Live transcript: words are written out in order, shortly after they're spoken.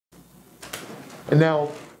And now,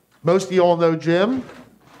 most of you all know Jim,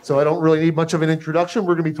 so I don't really need much of an introduction.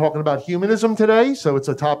 We're going to be talking about humanism today, so it's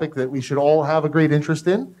a topic that we should all have a great interest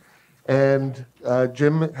in. And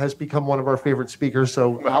Jim has become one of our favorite speakers,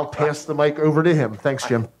 so I'll pass the mic over to him. Thanks,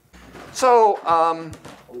 Jim. So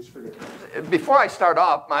before I start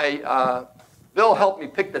off, Bill helped me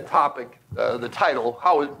pick the topic, the title,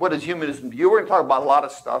 what is humanism to you? We're going to talk about a lot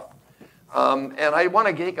of stuff. And I want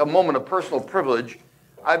to take a moment of personal privilege.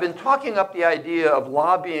 I've been talking up the idea of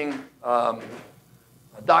lobbying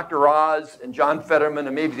Dr. Oz and John Fetterman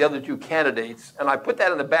and maybe the other two candidates, and I put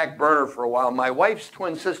that in the back burner for a while. My wife's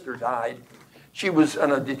twin sister died. She was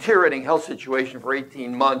in a deteriorating health situation for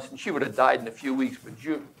 18 months, and she would have died in a few weeks, but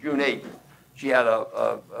June 8th, she had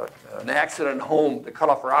an accident at home that cut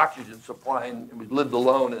off her oxygen supply, and we lived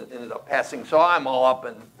alone and ended up passing. So I'm all up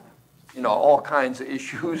in all kinds of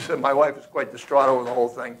issues, and my wife was quite distraught over the whole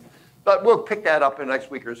thing. But we'll pick that up in the next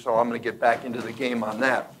week or so. I'm going to get back into the game on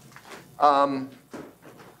that. And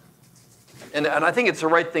I think it's the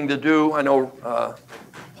right thing to do. I know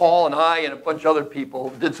Paul and I and a bunch of other people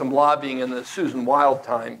did some lobbying in the Susan Wild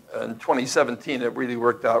time in 2017. It really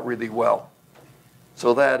worked out really well.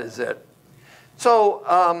 So that is it. So,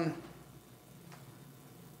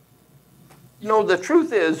 the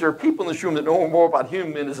truth is there are people in this room that know more about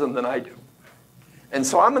humanism than I do. And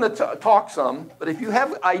so I'm going to talk some, but if you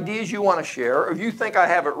have ideas you want to share, or if you think I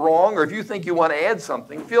have it wrong, or if you think you want to add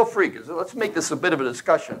something, feel free, because let's make this a bit of a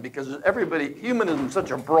discussion, because humanism is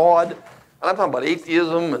such a broad, and I'm talking about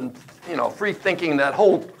atheism and free thinking, that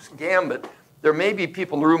whole gambit. There may be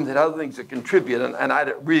people in the room that have other things that contribute, and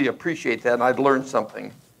I'd really appreciate that, and I'd learn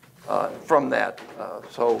something from that.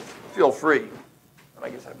 So feel free. And I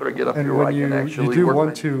guess I better get up here where I can actually work. You do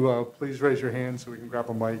want to, please raise your hand so we can grab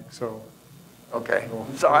a mic. So. Okay.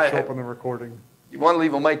 So I show up on the recording. You want to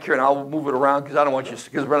leave a mic here, and I'll move it around because I don't want you,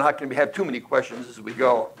 because we're not going to have too many questions as we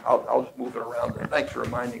go. I'll just move it around. Thanks for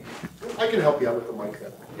reminding me. I can help you out with the mic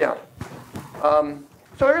then. Yeah.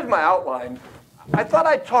 So here's my outline. I thought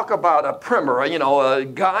I'd talk about a primer, a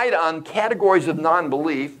guide on categories of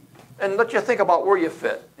non-belief, and let you think about where you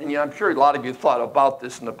fit. And I'm sure a lot of you thought about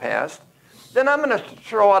this in the past. Then I'm going to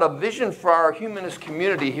throw out a vision for our humanist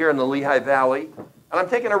community here in the Lehigh Valley. And I'm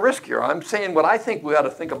taking a risk here. I'm saying what I think we ought to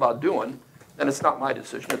think about doing, and it's not my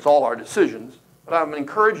decision, it's all our decisions. But I'm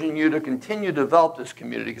encouraging you to continue to develop this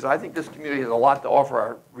community, because I think this community has a lot to offer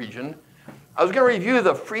our region. I was going to review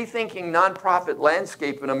the free-thinking nonprofit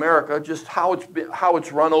landscape in America, just how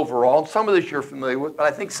it's run overall. Some of this you're familiar with, but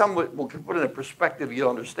I think some of it will put it in perspective you'll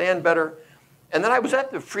understand better. And then I was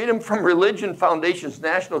at the Freedom from Religion Foundation's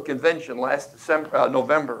National Convention last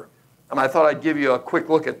November. And I thought I'd give you a quick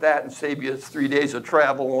look at that and save you 3 days of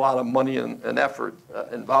travel and a lot of money and effort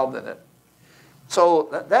involved in it.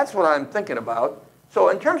 So that's what I'm thinking about. So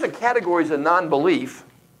in terms of categories of non-belief,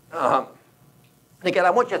 again, I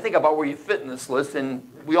want you to think about where you fit in this list, and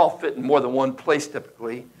we all fit in more than one place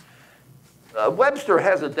typically. Webster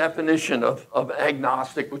has a definition of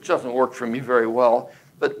agnostic, which doesn't work for me very well.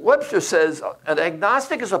 But Webster says, an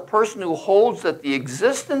agnostic is a person who holds that the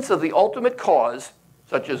existence of the ultimate cause,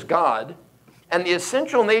 such as God, and the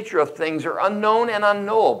essential nature of things are unknown and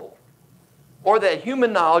unknowable, or that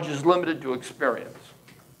human knowledge is limited to experience.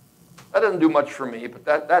 That doesn't do much for me, but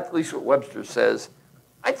that's at least what Webster says.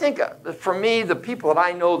 I think, for me, the people that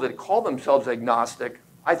I know that call themselves agnostic,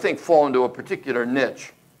 I think fall into a particular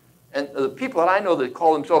niche. And the people that I know that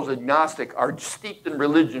call themselves agnostic are steeped in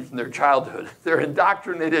religion from their childhood. They're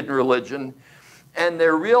indoctrinated in religion, and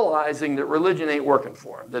they're realizing that religion ain't working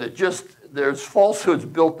for them, that there's falsehoods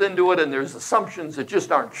built into it, and there's assumptions that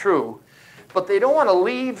just aren't true. But they don't want to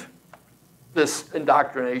leave this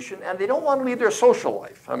indoctrination, and they don't want to leave their social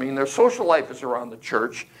life. I mean, their social life is around the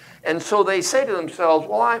church, and so they say to themselves,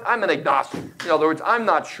 well, I'm an agnostic. In other words, I'm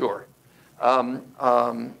not sure.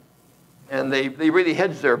 And they really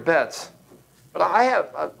hedge their bets. But I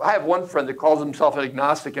have one friend that calls himself an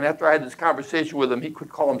agnostic, and after I had this conversation with him, he could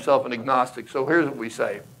call himself an agnostic. So here's what we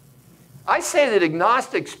say. I say that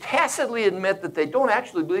agnostics tacitly admit that they don't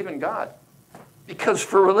actually believe in God. Because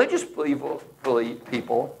for religious people,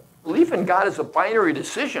 belief in God is a binary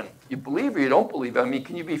decision. You believe or you don't believe. I mean,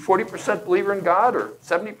 can you be 40% believer in God or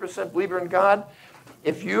 70% believer in God?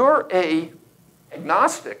 If you're an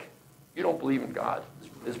agnostic, you don't believe in God,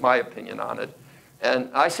 is my opinion on it.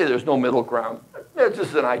 And I say there's no middle ground. It's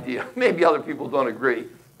just an idea. Maybe other people don't agree.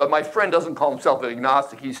 But my friend doesn't call himself an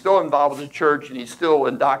agnostic. He's still involved with the church, and he's still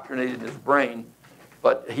indoctrinated in his brain.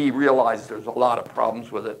 But he realizes there's a lot of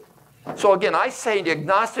problems with it. So again, I say the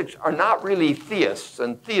agnostics are not really theists,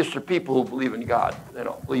 and theists are people who believe in God,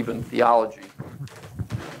 believe in theology.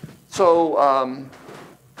 So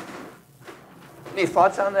Any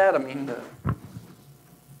thoughts on that? I mean,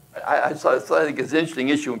 I think it's an interesting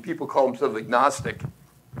issue when people call themselves agnostic.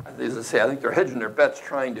 As I say, I think they're hedging their bets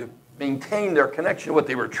trying to maintain their connection to what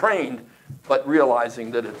they were trained, but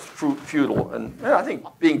realizing that it's futile. And I think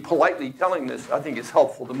being politely telling this, I think is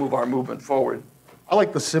helpful to move our movement forward. I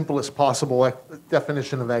like the simplest possible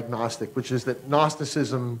definition of agnostic, which is that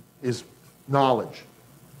Gnosticism is knowledge.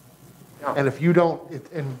 Yeah. And if you don't,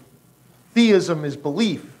 and theism is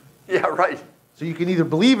belief. Yeah, right. So you can either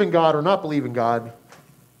believe in God or not believe in God,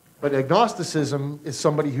 but agnosticism is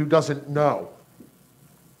somebody who doesn't know.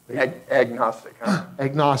 Agnostic, huh?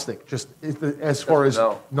 Agnostic, just as far as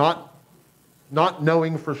know. not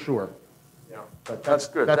knowing for sure. Yeah, But that's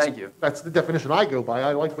good. Thank you. That's the definition I go by.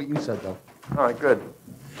 I like what you said, though. All right, good.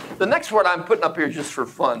 The next word I'm putting up here just for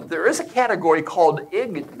fun. There is a category called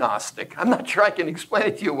ignostic. I'm not sure I can explain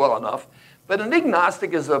it to you well enough, but an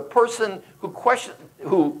ignostic is a person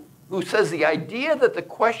who says the idea that the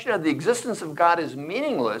question of the existence of God is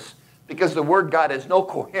meaningless because the word God has no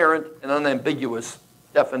coherent and unambiguous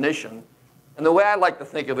definition. And the way I like to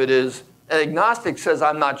think of it is, an agnostic says,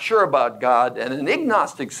 I'm not sure about God, and an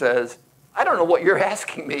ignostic says, I don't know what you're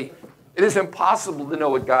asking me. It is impossible to know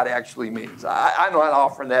what God actually means. I'm not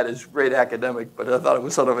offering that as great academic, but I thought it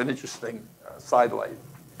was sort of an interesting sidelight.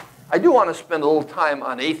 I do want to spend a little time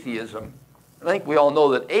on atheism. I think we all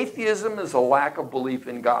know that atheism is a lack of belief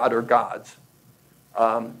in God or gods.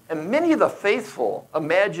 And many of the faithful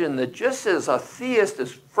imagine that just as a theist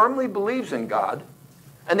firmly believes in God,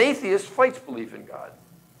 an atheist fights belief in God.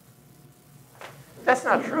 That's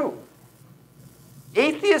not true.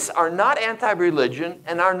 Atheists are not anti-religion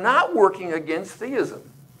and are not working against theism.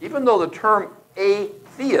 Even though the term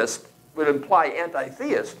atheist would imply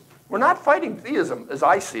anti-theist, we're not fighting theism, as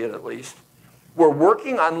I see it at least. We're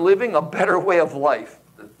working on living a better way of life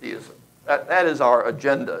than theism. That is our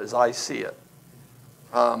agenda, as I see it.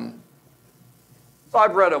 So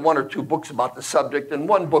I've read one or two books about the subject, and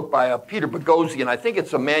one book by Peter Boghossian. I think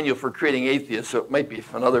it's a manual for creating atheists, so it might be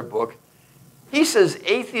another book. He says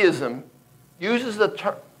atheism uses the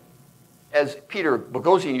term, as Peter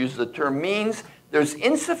Boghossian uses the term, means there's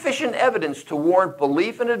insufficient evidence to warrant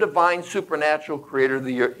belief in a divine supernatural creator of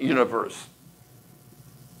the universe.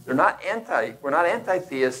 We're not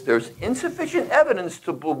anti-theists. There's insufficient evidence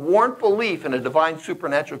to warrant belief in a divine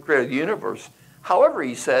supernatural creator of the universe. However,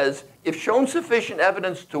 he says, if shown sufficient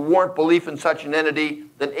evidence to warrant belief in such an entity,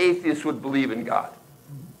 then atheists would believe in God.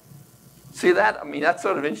 See that? I mean, that's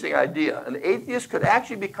sort of an interesting idea. An atheist could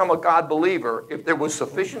actually become a God believer if there was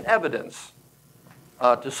sufficient evidence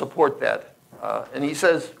to support that. And he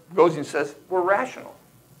says, Boghossian says, we're rational.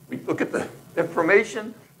 We look at the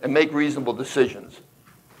information and make reasonable decisions.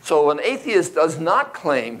 So an atheist does not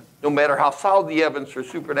claim, no matter how solid the evidence for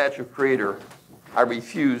supernatural creator, I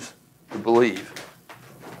refuse to believe.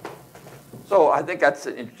 So I think that's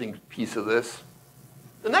an interesting piece of this.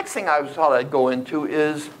 The next thing I thought I'd go into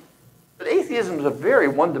is that atheism is a very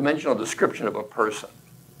one-dimensional description of a person.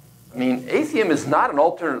 I mean, atheism is not an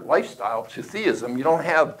alternate lifestyle to theism. You don't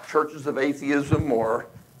have churches of atheism or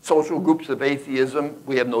social groups of atheism.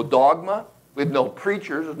 We have no dogma. We have no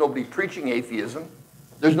preachers. There's nobody preaching atheism.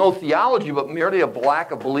 There's no theology, but merely a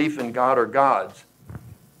lack of belief in God or gods.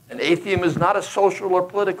 And atheism is not a social or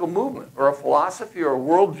political movement or a philosophy or a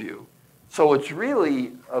worldview. So it's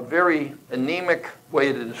really a very anemic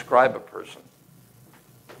way to describe a person.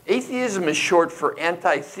 Atheism is short for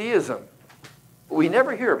anti-theism. But we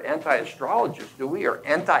never hear of anti-astrologists, do we? Or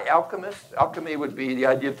anti-alchemists. Alchemy would be the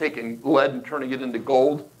idea of taking lead and turning it into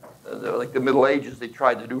gold. Like the Middle Ages they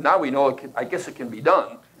tried to do. Now we know, I guess it can be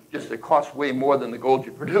done. Just it costs way more than the gold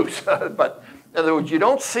you produce. But in other words, you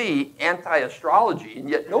don't see anti-astrology, and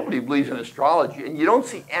yet nobody believes in astrology. And you don't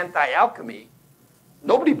see anti-alchemy.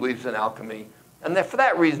 Nobody believes in alchemy. And for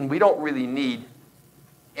that reason, we don't really need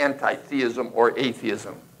anti-theism or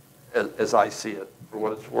atheism, as I see it, for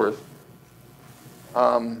what it's worth.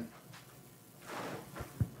 And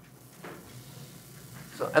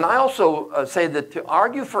I also say that to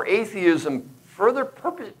argue for atheism further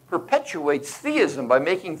perpetuates theism by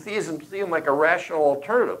making theism seem like a rational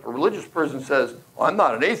alternative. A religious person says, well, I'm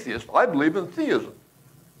not an atheist, I believe in theism.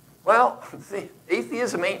 Well,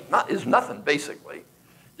 atheism is nothing, basically.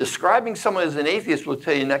 Describing someone as an atheist will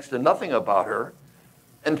tell you next to nothing about her.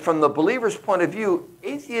 And from the believer's point of view,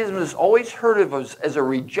 atheism is always heard of as a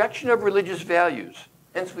rejection of religious values.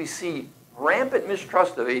 Hence, we see rampant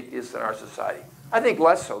mistrust of atheists in our society. I think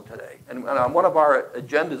less so today. And one of our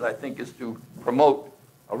agendas, I think, is to promote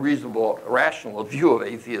a reasonable, rational view of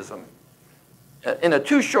atheism. In a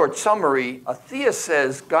too short summary, a theist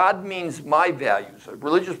says, God means my values. A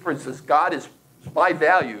religious person says, God is my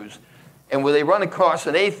values, And when they run across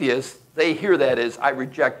an atheist, they hear that as, I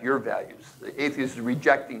reject your values. The atheist is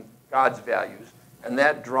rejecting God's values. And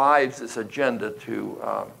that drives this agenda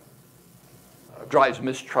to, drives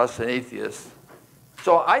mistrust in atheists.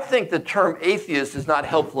 So I think the term atheist is not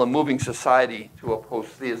helpful in moving society to a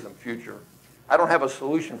post-theism future. I don't have a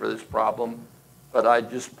solution for this problem, but I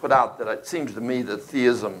just put out that it seems to me that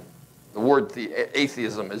theism, the word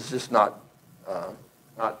atheism is just not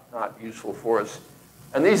useful for us.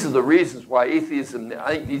 And these are the reasons why atheism,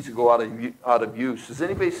 I think, needs to go out of use. Does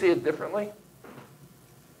anybody see it differently?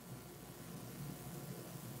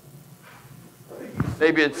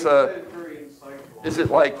 Maybe it's, is it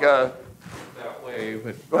like, that way,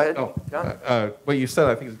 but go ahead, oh, John. what you said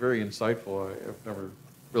I think is very insightful. I've never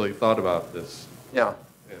really thought about this. Yeah.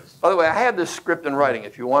 Yes. By the way, I have this script in writing.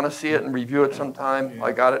 If you want to see it and review it sometime,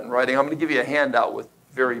 I got it in writing. I'm going to give you a handout with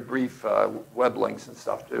very brief web links and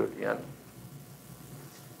stuff too at the end.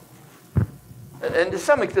 And to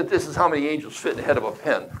some extent, this is how many angels fit in the head of a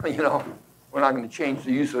pen. You know, we're not going to change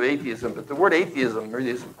the use of atheism, but the word atheism really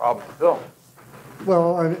is a problem to fill.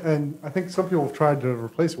 Well, and I think some people have tried to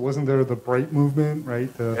replace it. Wasn't there the Bright movement,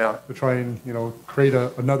 right? To try and, create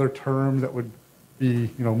another term that would be,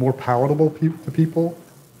 more palatable to people.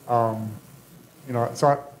 So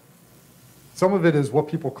some of it is what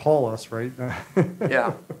people call us, right?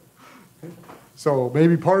 Yeah. So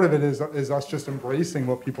maybe part of it is us just embracing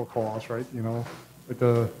what people call us, right? With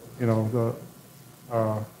the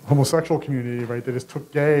homosexual community, right? They just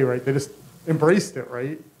took gay, right? They just embraced it,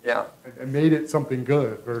 right? Yeah. And made it something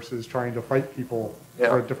good versus trying to fight people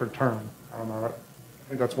for a different term. I don't know. I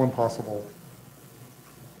think that's one possible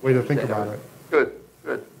way to think about it. Good,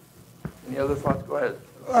 good. Any other thoughts? Go ahead.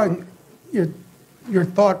 Your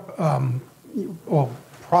thought,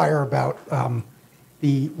 prior about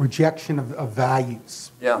the rejection of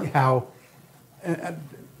values. Yeah. How,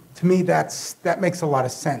 to me, that makes a lot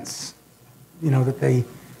of sense. That the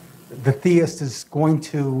theist is going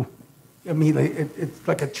to, it's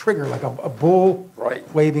like a trigger, like a bull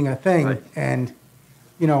waving a thing. Right. And,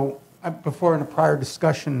 before in a prior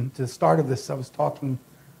discussion to the start of this, I was talking,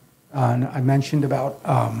 and I mentioned about,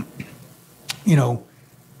 I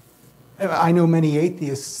know many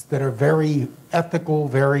atheists that are very ethical,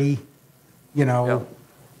 very,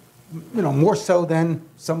 more so than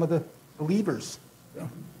some of the believers.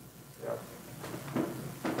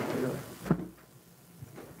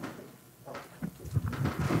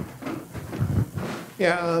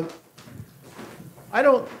 Yeah, I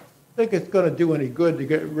don't think it's going to do any good to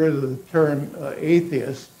get rid of the term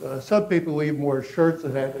atheist. Some people even wear shirts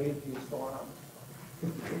that have atheist on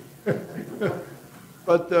them.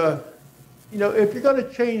 But, if you're going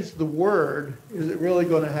to change the word, is it really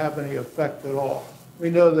going to have any effect at all? We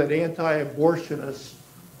know that anti-abortionists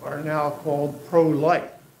are now called pro-life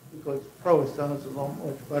because pro sounds a lot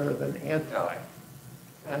much better than anti.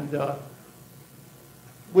 And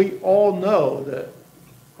we all know that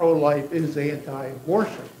pro-life is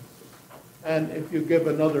anti-abortion. And if you give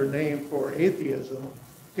another name for atheism,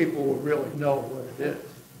 people will really know what it is.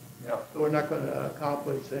 Yeah. So we're not going to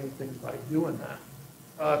accomplish anything by doing that.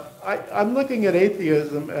 I'm looking at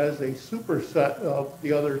atheism as a superset of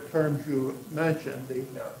the other terms you mentioned, the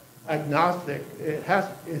agnostic.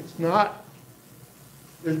 It's not,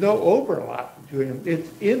 there's no overlap between them. It's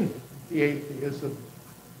in the atheism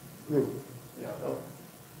group.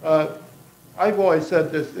 I've always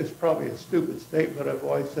said this, it's probably a stupid statement, I've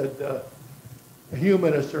always said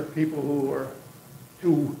humanists are people who are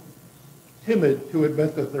too timid to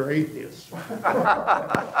admit that they're atheists.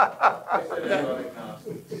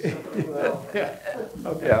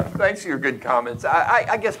 Yeah, thanks for your good comments.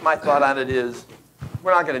 I guess my thought on it is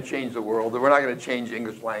we're not going to change the world. We're not going to change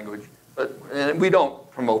English language. And we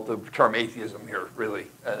don't promote the term atheism here, really.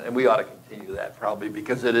 And we ought to continue that probably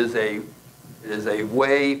because it is a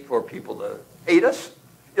way for people to hate us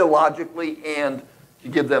illogically and to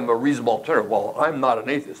give them a reasonable alternative. Well, I'm not an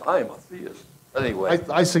atheist. I am a theist. Anyway.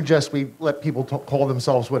 I suggest we let people call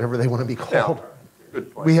themselves whatever they want to be called. Yeah.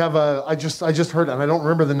 Good point. We have I just heard, and I don't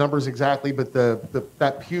remember the numbers exactly, but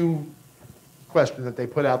that Pew question that they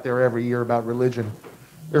put out there every year about religion,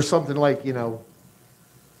 there's something like, 32%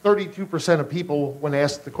 of people, when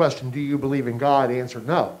asked the question, do you believe in God, answered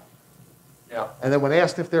no. Yeah. And then when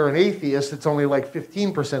asked if they're an atheist, it's only like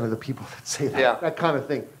 15% of the people that say that, that kind of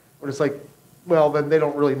thing. Where it's like, well, then they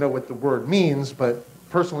don't really know what the word means, but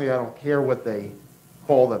personally, I don't care what they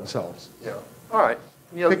call themselves. Yeah. All right.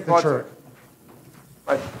 Any other Pick the thoughts? church.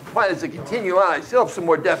 My plan is to continue on. I still have some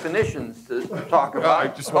more definitions to talk about.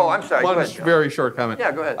 I'm sorry. One Go ahead, John. very short comment.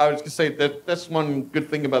 Yeah, go ahead. I was going to say that's one good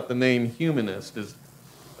thing about the name humanist is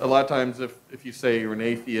a lot of times if you say you're an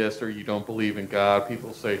atheist or you don't believe in God,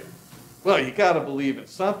 people say, well, you got to believe in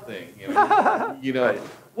something. You know, Right.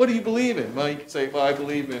 What do you believe in? Well, you can say, well, I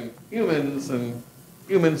believe in humans, and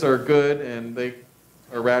humans are good, and they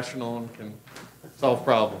are rational and can solve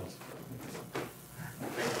problems.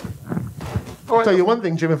 I'll tell you one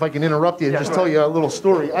thing, Jim, if I can interrupt you and just tell you a little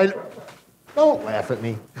story. Don't laugh at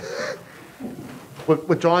me.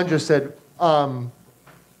 What John just said, I'll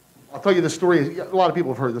tell you the story. A lot of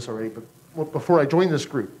people have heard this already, but before I joined this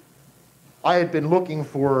group, I had been looking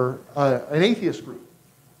for an atheist group.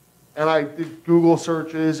 And I did Google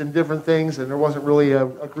searches and different things, and there wasn't really a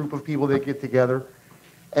group of people that get together.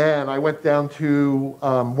 And I went down to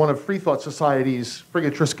one of Free Thought Society's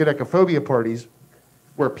Frigatriscadecaphobia parties,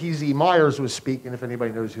 where P.Z. Myers was speaking, if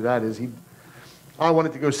anybody knows who that is. I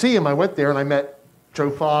wanted to go see him. I went there, and I met Joe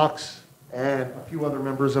Fox and a few other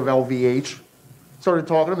members of LVH. Started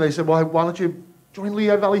talking to them. They said, well, why don't you join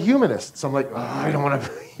Lehigh Valley Humanists? I'm like, oh, I don't want to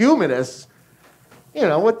be humanists. You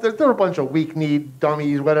know, they're a bunch of weak-kneed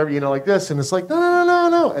dummies, whatever, you know, like this. And it's like,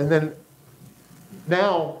 no. And then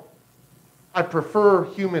now I prefer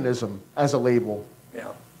humanism as a label.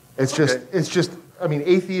 Yeah. It's just, I mean,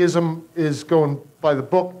 atheism is going by the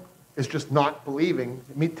book, is just not believing.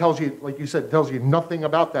 It tells you, like you said, tells you nothing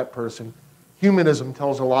about that person. Humanism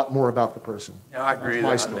tells a lot more about the person. Yeah, I agree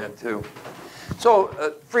That's on my that too.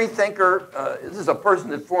 So, free thinker, this is a person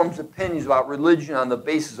that forms opinions about religion on the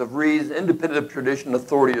basis of reason, independent of tradition,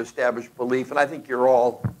 authority, or established belief. And I think you're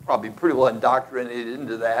all probably pretty well indoctrinated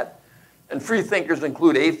into that. And free thinkers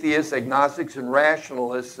include atheists, agnostics, and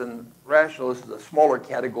rationalists. And rationalists is a smaller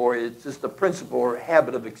category. It's just the principle or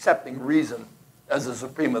habit of accepting reason as a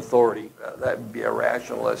supreme authority. That would be a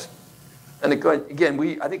rationalist. And again,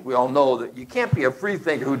 I think we all know that you can't be a free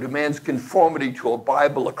thinker who demands conformity to a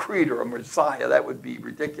Bible, a creed, or a Messiah. That would be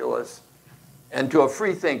ridiculous. And to a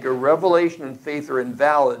free thinker, revelation and faith are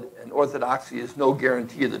invalid, and orthodoxy is no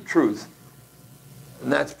guarantee of the truth.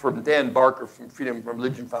 And that's from Dan Barker from Freedom from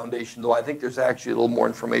Religion Foundation, though I think there's actually a little more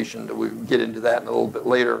information that we can get into that in a little bit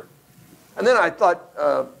later. And then I thought,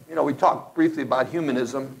 we talked briefly about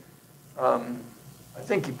humanism. I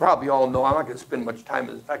think you probably all know, I'm not going to spend much time.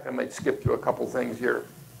 In fact, I might skip through a couple things here.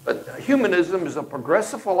 But humanism is a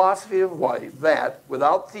progressive philosophy of life that,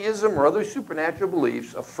 without theism or other supernatural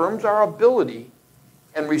beliefs, affirms our ability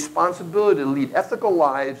and responsibility to lead ethical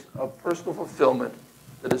lives of personal fulfillment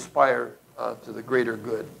that aspire to the greater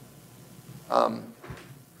good.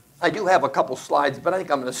 I do have a couple slides, but I think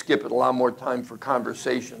I'm going to skip it, allow more time for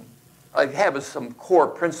conversation. I have some core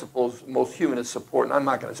principles most humanists support, and I'm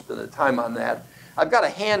not going to spend the time on that. I've got a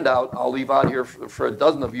handout I'll leave out here for a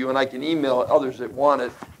dozen of you, and I can email others that want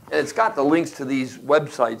it. And it's got the links to these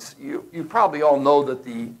websites. You probably all know that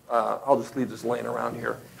I'll just leave this laying around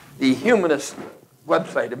here. The Humanist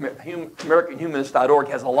website, AmericanHumanist.org,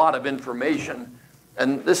 has a lot of information.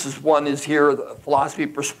 And this is here, the philosophy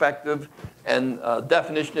perspective and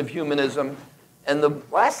definition of humanism. And the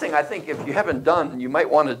last thing I think, if you haven't done, you might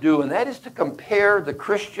want to do, and that is to compare the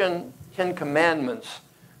Christian 10 Commandments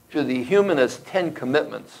to the humanist 10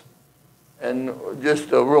 Commitments. And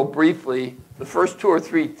just real briefly, the first 2 or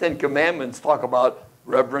 3 10 Commandments talk about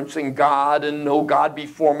reverencing God and know God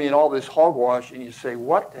before me and all this hogwash. And you say,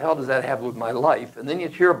 what the hell does that have with my life? And then you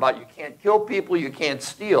hear about you can't kill people, you can't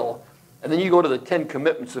steal. And then you go to the 10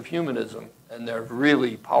 Commitments of humanism, and they're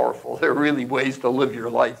really powerful. They're really ways to live your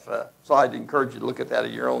life. So I'd encourage you to look at that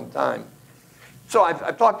at your own time. So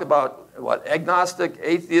I've talked about agnostic,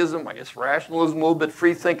 atheism, I guess rationalism a little bit,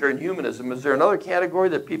 free thinker, and humanism. Is there another category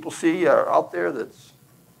that people see out there that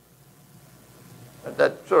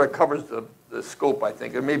sort of covers the scope, I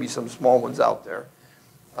think? There may be some small ones out there.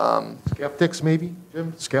 Skeptics, maybe,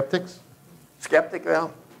 Jim? Skeptics? Skeptic,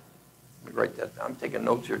 well, let me write that down. I'm taking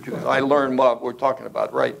notes here, too. I learned what we're talking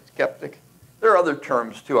about, right? Skeptic. There are other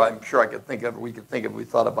terms, too, we could think of, we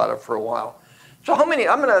thought about it for a while. So how many,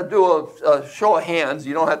 I'm going to do a show of hands.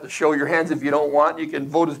 You don't have to show your hands if you don't want. You can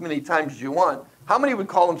vote as many times as you want. How many would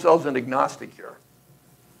call themselves an agnostic here?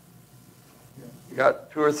 You got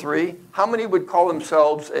 2 or 3. How many would call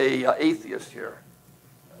themselves a atheist here?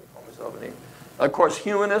 I call myself an atheist. Of course,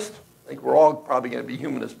 humanist. I think we're all probably going to be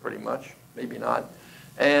humanists pretty much. Maybe not.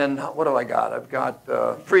 And what do I got? I've got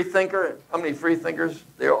free thinker. How many free thinkers?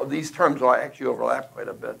 These terms actually overlap quite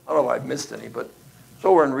a bit. I don't know if I missed any, but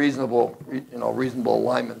so we're in reasonable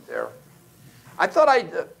alignment there. I thought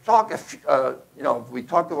I'd talk, we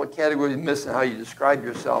talked about categories missed and how you describe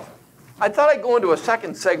yourself. I thought I'd go into a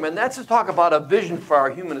second segment, and that's to talk about a vision for our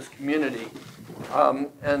humanist community. I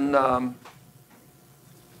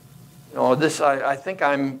think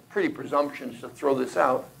I'm pretty presumptuous to throw this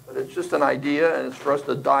out. But it's just an idea, and it's for us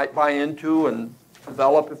to buy into and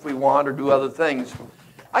develop if we want or do other things.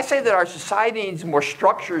 I say that our society needs more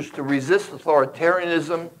structures to resist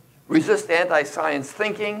authoritarianism, resist anti-science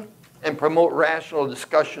thinking, and promote rational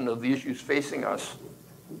discussion of the issues facing us.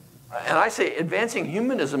 And I say advancing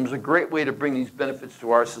humanism is a great way to bring these benefits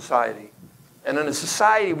to our society. And in a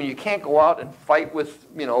society when you can't go out and fight with,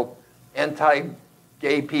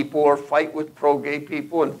 anti-gay people or fight with pro-gay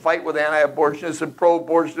people and fight with anti-abortionists and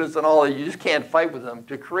pro-abortionists and all that, you just can't fight with them.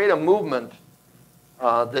 To create a movement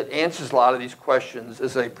that answers a lot of these questions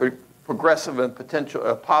is a progressive and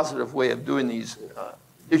potential positive way of doing these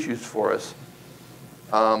issues for us.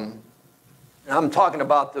 I'm talking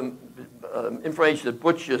about the information that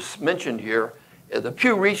Butch just mentioned here. The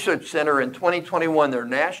Pew Research Center in 2021, their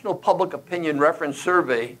National Public Opinion Reference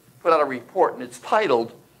Survey, put out a report, and it's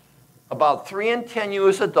titled, "About 3 in 10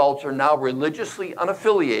 U.S. adults are now religiously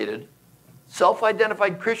unaffiliated.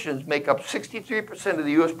 Self-identified Christians make up 63% of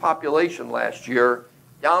the U.S. population last year,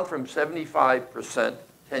 down from 75%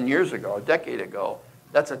 10 years ago, a decade ago.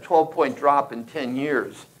 That's a 12-point drop in 10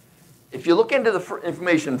 years. If you look into the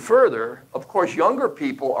information further, of course, younger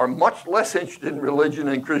people are much less interested in religion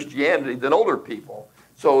and Christianity than older people.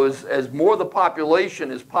 So as more of the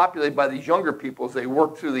population is populated by these younger people, as they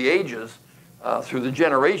work through the ages, through the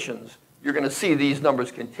generations, you're going to see these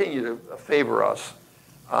numbers continue to favor us.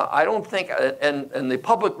 I don't think, and the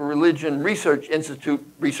Public Religion Research Institute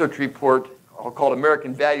research report called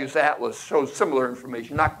American Values Atlas shows similar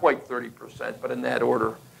information, not quite 30%, but in that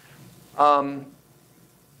order.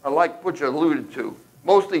 Like what you alluded to,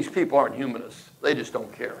 most of these people aren't humanists. They just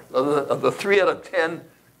don't care. Of the 3 out of 10,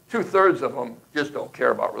 2/3 of them just don't care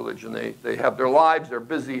about religion. They have their lives, they're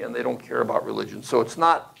busy, and they don't care about religion. So it's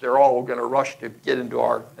not they're all going to rush to get into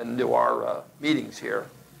our meetings here.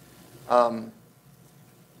 And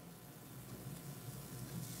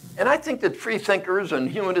I think that free thinkers and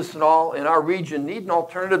humanists and all in our region need an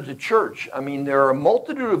alternative to church. I mean, there are a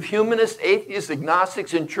multitude of humanists, atheists,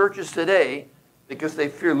 agnostics in churches today because they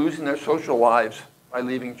fear losing their social lives by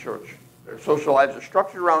leaving church. Their social lives are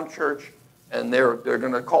structured around church, and they're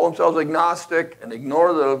going to call themselves agnostic and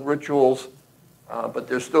ignore the rituals, but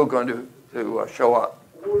they're still going to show up.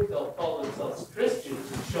 Or they'll call themselves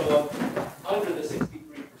Christians and show up under the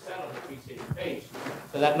 63% on the appreciation page.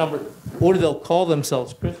 So that number, or they'll call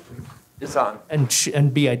themselves Christians. It's on.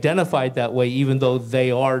 And be identified that way, even though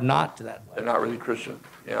they are not that way. They're not really Christian,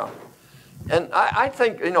 yeah. And I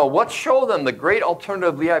think, let's show them the great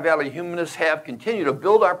alternative Lehigh Valley Humanists have, continue to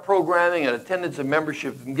build our programming and attendance and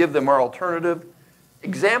membership and give them our alternative.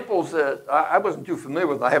 Examples that I wasn't too familiar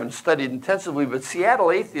with, I haven't studied intensively, but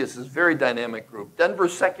Seattle Atheists is a very dynamic group. Denver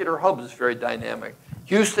Secular Hub is very dynamic.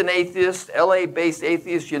 Houston Atheists, LA-based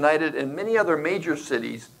Atheists United, and many other major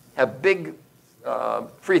cities have big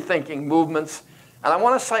free-thinking movements. And I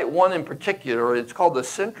want to cite one in particular. It's called the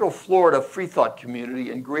Central Florida Free Thought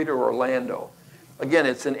Community in Greater Orlando. Again,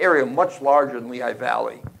 it's an area much larger than Lehigh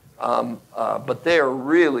Valley, but they are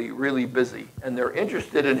really, really busy, and they're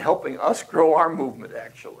interested in helping us grow our movement,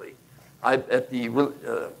 actually. At the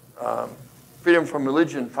Freedom from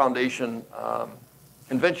Religion Foundation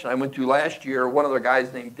convention I went to last year, one of the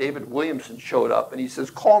guys named David Williamson showed up, and he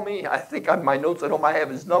says, call me. I think on my notes at home I have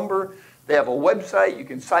his number. They have a website. You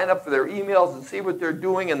can sign up for their emails and see what they're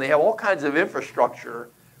doing, and they have all kinds of infrastructure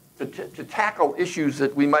to tackle issues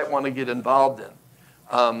that we might want to get involved in.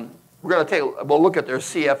 We're going to we'll look at their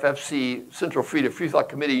CFFC, Central Free Thought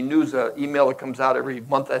Committee news email that comes out every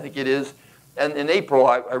month, I think it is. And in April,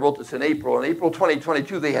 I wrote this in April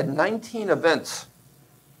 2022, they had 19 events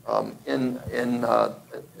in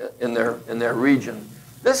their region.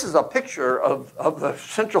 This is a picture of the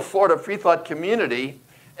Central Florida Free Thought Community.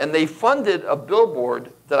 And they funded a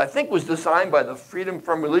billboard that I think was designed by the Freedom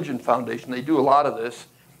from Religion Foundation. They do a lot of this.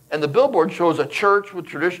 And the billboard shows a church with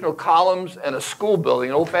traditional columns and a school building,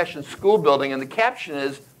 an old-fashioned school building. And the caption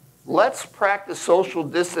is, let's practice social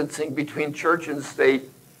distancing between church and state,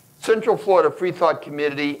 Central Florida Free Thought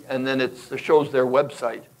Community, and then it shows their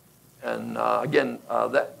website. And again,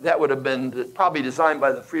 that would have been probably designed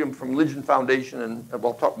by the Freedom from Religion Foundation, and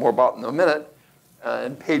we'll talk more about in a minute.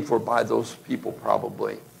 And paid for by those people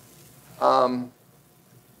probably. Let's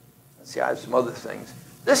see, I have some other things.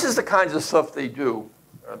 This is the kinds of stuff they do.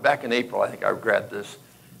 Back in April, I think I grabbed this.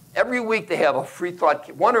 Every week they have a free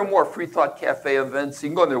thought, one or more free thought cafe events. You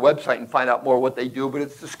can go on their website and find out more what they do, but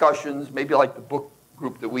it's discussions, maybe like the book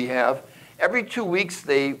group that we have. Every 2 weeks,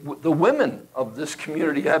 the women of this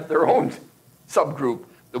community have their own subgroup.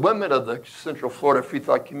 The women of the Central Florida Free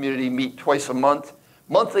Thought Community meet twice a month.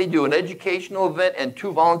 Monthly, do an educational event and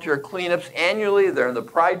 2 volunteer cleanups annually. They're in the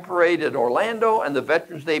Pride Parade at Orlando and the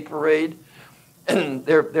Veterans Day Parade. And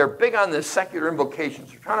they're big on this secular invocations.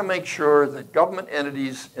 They're trying to make sure that government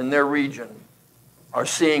entities in their region are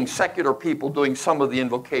seeing secular people doing some of the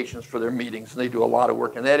invocations for their meetings. And they do a lot of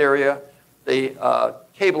work in that area. They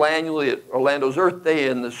cable annually at Orlando's Earth Day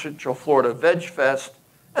and the Central Florida Veg Fest.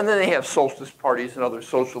 And then they have solstice parties and other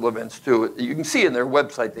social events too. You can see in their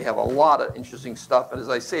website they have a lot of interesting stuff. And as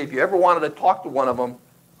I say, if you ever wanted to talk to one of them,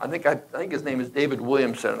 I think his name is David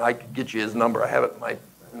Williamson, and I could get you his number. I have it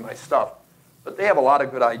in my stuff. But they have a lot of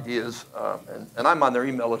good ideas, and I'm on their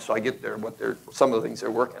email list, so I get there some of the things they're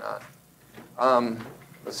working on.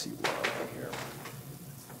 Let's see what I'm doing here.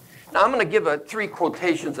 Now I'm going to give 3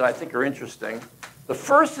 quotations that I think are interesting. The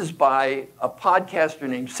first is by a podcaster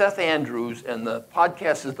named Seth Andrews, and the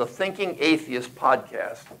podcast is the Thinking Atheist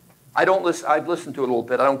Podcast. I've listened to it a little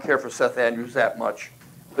bit. I don't care for Seth Andrews that much,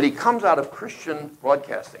 but he comes out of Christian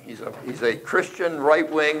broadcasting. He's a Christian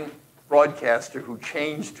right-wing broadcaster who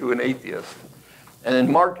changed to an atheist. And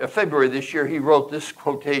in February this year, he wrote this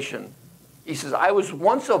quotation. He says, "I was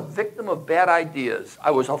once a victim of bad ideas.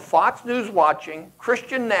 I was a Fox News watching,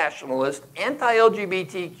 Christian nationalist,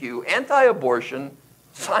 anti-LGBTQ, anti-abortion,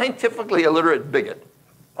 scientifically illiterate bigot.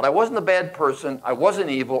 But I wasn't a bad person. I wasn't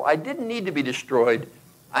evil. I didn't need to be destroyed.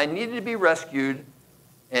 I needed to be rescued.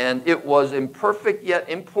 And it was imperfect yet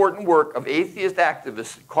important work of atheist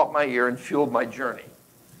activists that caught my ear and fueled my journey."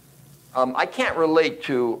 I can't relate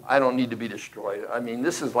to, I don't need to be destroyed. I mean,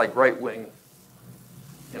 this is like right-wing,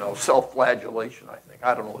 self-flagellation, I think.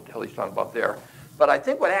 I don't know what the hell he's talking about there. But I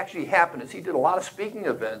think what actually happened is he did a lot of speaking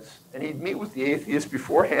events, and he'd meet with the atheists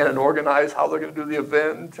beforehand and organize how they're going to do the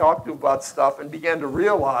event and talk to them about stuff, and began to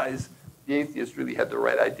realize the atheists really had the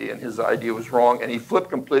right idea and his idea was wrong. And he flipped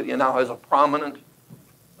completely and now has a prominent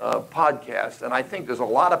podcast. And I think there's a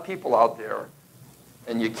lot of people out there,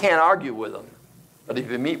 and you can't argue with them. But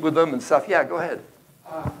if you meet with them and stuff, yeah, go ahead.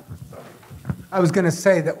 I was going to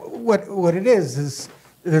say that what it is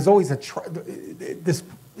there's always this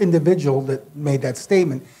individual that made that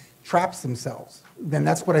statement traps themselves. Then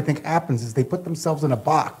that's what I think happens is they put themselves in a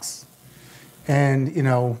box, and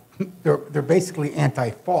they're basically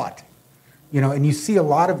anti-thought, and you see a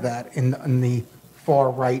lot of that in the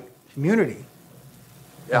far right community.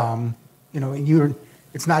 Yeah.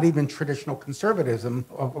 It's not even traditional conservatism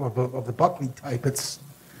of the Buckley type. It's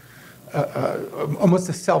almost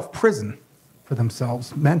a self-prison for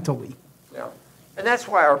themselves mentally. Yeah. And that's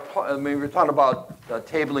why we're talking about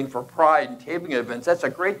tabling for pride and tabling events. That's a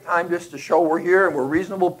great time just to show we're here and we're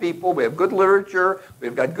reasonable people. We have good literature.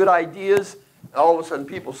 We've got good ideas. And all of a sudden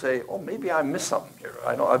people say, oh, maybe I missed something here.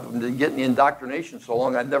 I've been getting the indoctrination so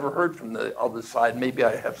long, I've never heard from the other side. Maybe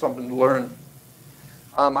I have something to learn.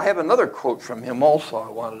 I have another quote from him also I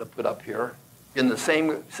wanted to put up here. In the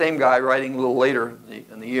same guy writing a little later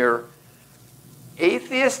in the year.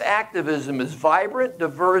 Atheist activism is vibrant,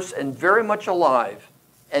 diverse, and very much alive.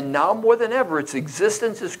 And now more than ever, its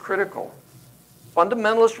existence is critical.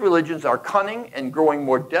 Fundamentalist religions are cunning and growing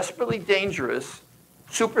more desperately dangerous.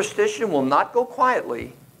 Superstition will not go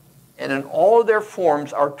quietly. And in all of their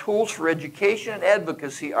forms, our tools for education and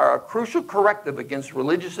advocacy are a crucial corrective against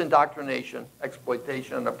religious indoctrination,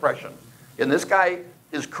 exploitation, and oppression. And this guy,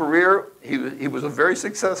 his career, he was a very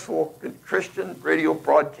successful Christian radio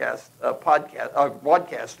broadcaster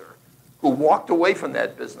who walked away from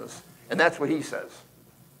that business. And that's what he says.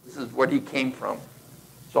 This is what he came from.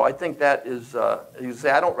 So I think that is, you say,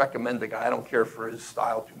 I don't recommend the guy. I don't care for his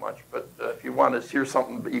style too much. But if you want to hear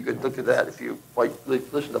something, but you could look at that if you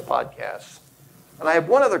listen to podcasts. And I have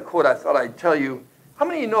one other quote I thought I'd tell you. How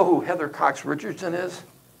many of you know who Heather Cox Richardson is?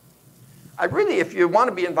 If you want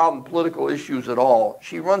to be involved in political issues at all,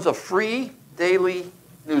 she runs a free daily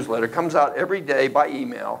newsletter. It comes out every day by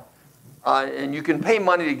email. And you can pay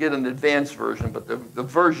money to get an advanced version, but the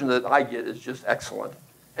version that I get is just excellent.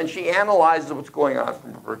 And she analyzes what's going on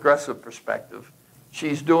from a progressive perspective.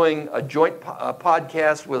 She's doing a joint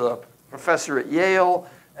podcast with a professor at Yale,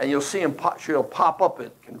 and you'll see she'll pop up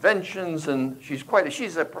at conventions, and she's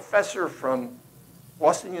a professor from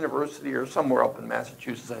Boston University or somewhere up in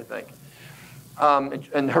Massachusetts, I think.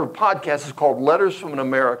 And her podcast is called Letters from an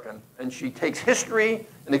American, and she takes history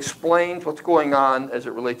and explains what's going on as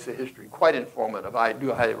it relates to history. Quite informative. I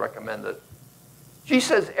do highly recommend it. She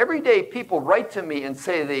says, every day people write to me and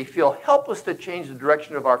say they feel helpless to change the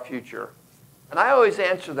direction of our future. And I always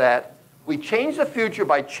answer that. We change the future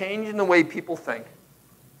by changing the way people think.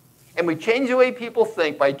 And we change the way people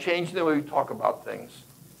think by changing the way we talk about things.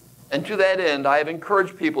 And to that end, I have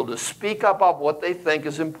encouraged people to speak up about what they think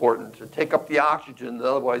is important, to take up the oxygen that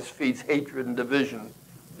otherwise feeds hatred and division,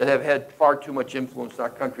 that have had far too much influence in our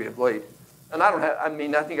country of late. And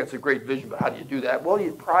I think that's a great vision, but how do you do that? Well,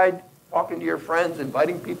 you pride talking to your friends,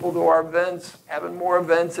 inviting people to our events, having more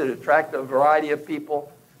events that attract a variety of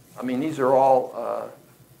people. I mean, these are all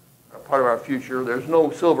part of our future. There's no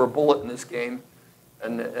silver bullet in this game.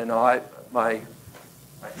 And my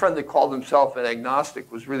friend that called himself an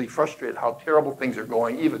agnostic was really frustrated how terrible things are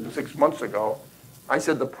going, even 6 months ago. I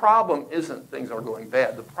said, the problem isn't things are going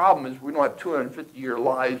bad. The problem is we don't have 250-year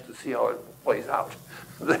lives to see how it plays out.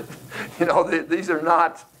 These are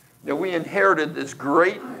not, we inherited this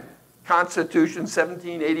great Constitution,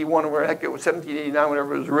 1781, or heck, it was 1789,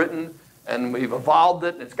 whenever it was written, and we've evolved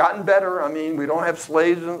it, and it's gotten better. I mean, we don't have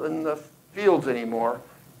slaves in the fields anymore,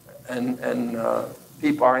 and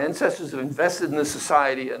our ancestors have invested in this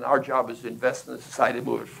society, and our job is to invest in the society to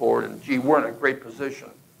move it forward. And gee, we're in a great position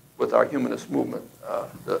with our humanist movement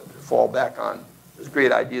to fall back on. There's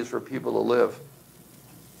great ideas for people to live.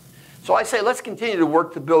 So I say, let's continue to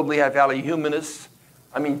work to build Lehigh Valley Humanists.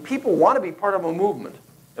 I mean, people want to be part of a movement.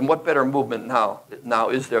 And what better movement now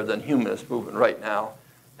is there than humanist movement right now?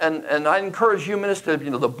 And I encourage humanists to,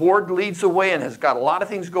 the board leads the way and has got a lot of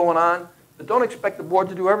things going on, but don't expect the board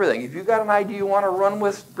to do everything. If you've got an idea you want to run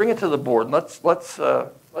with, bring it to the board. Let's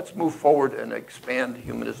move forward and expand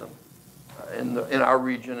humanism in our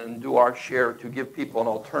region and do our share to give people an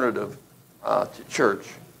alternative to church.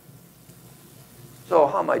 So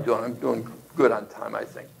how am I doing? I'm doing good on time, I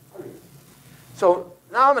think. So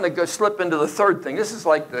now I'm going to slip into the third thing. This is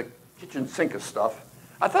like the kitchen sink of stuff.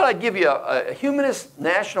 I thought I'd give you a humanist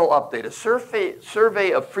national update, a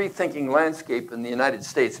survey of free-thinking landscape in the United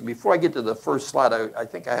States. And before I get to the first slide, I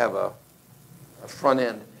think I have a front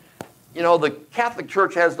end. The Catholic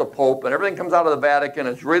Church has the Pope, and everything comes out of the Vatican.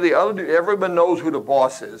 It's really, everyone knows who the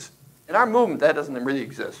boss is. In our movement, that doesn't really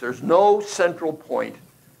exist. There's no central point.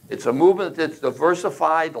 It's a movement that's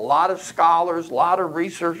diversified, a lot of scholars, a lot of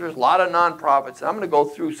researchers, a lot of nonprofits. And I'm going to go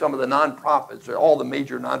through some of the nonprofits, or all the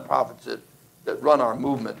major nonprofits that run our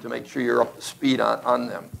movement to make sure you're up to speed on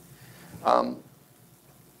them.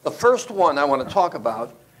 The first one I want to talk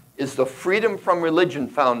about is the Freedom from Religion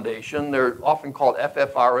Foundation. They're often called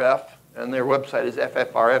FFRF, and their website is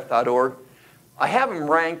ffrf.org. I have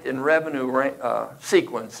them ranked in revenue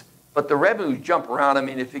sequence, but the revenues jump around. I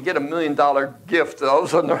mean, if you get $1 million gift, all of a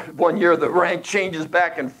sudden 1 year the rank changes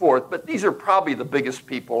back and forth. But these are probably the biggest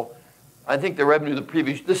people. I think the revenue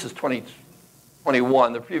this is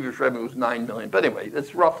 2021. The previous revenue was $9 million. But anyway,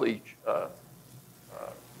 that's roughly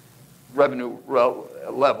revenue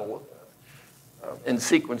level in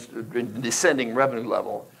sequence, descending revenue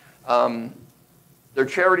level. Their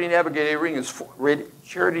Charity Navigator rating is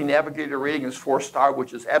 4-star,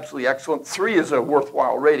 which is absolutely excellent. 3 is a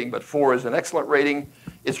worthwhile rating, but 4 is an excellent rating.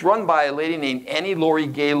 It's run by a lady named Annie Laurie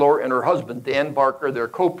Gaylor and her husband, Dan Barker. They're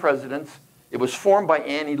co-presidents. It was formed by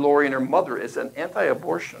Annie Laurie, and her mother is an a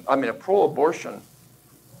pro-abortion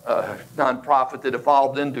nonprofit that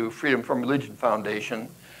evolved into Freedom from Religion Foundation.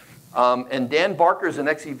 And Dan Barker is an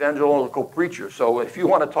ex-evangelical preacher, so if you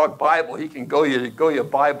want to talk Bible, he can go you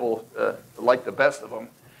Bible like the best of them.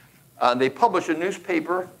 They publish a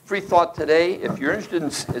newspaper, Free Thought Today. If you're interested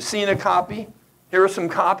in seeing a copy, here are some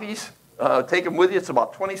copies. Take them with you. It's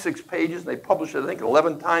about 26 pages. They publish it, I think,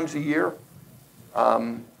 11 times a year.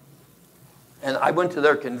 And I went to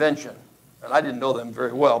their convention, and I didn't know them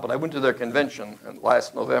very well, but I went to their convention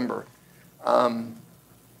last November.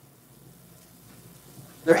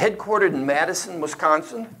 They're headquartered in Madison,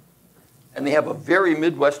 Wisconsin, and they have a very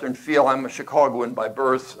Midwestern feel. I'm a Chicagoan by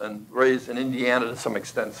birth and raised in Indiana to some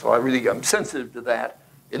extent, so I'm sensitive to that.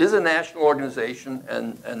 It is a national organization,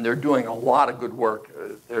 and they're doing a lot of good work.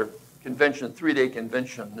 Their convention, 3-day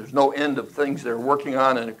convention, there's no end of things they're working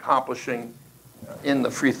on and accomplishing in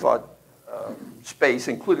the free thought space,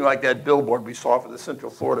 including like that billboard we saw for the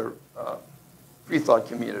Central Florida free thought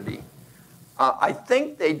community. I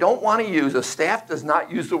think they don't want to the staff does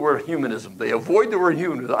not use the word humanism. They avoid the word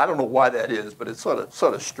humanism. I don't know why that is, but it's sort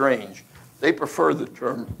of strange. They prefer the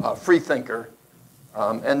term free thinker,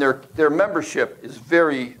 and their membership is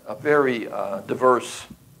very diverse,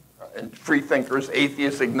 and free thinkers,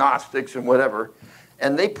 atheists, agnostics, and whatever.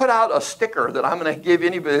 And they put out a sticker that I'm going to give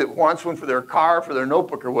anybody that wants one for their car, for their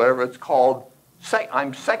notebook, or whatever. It's called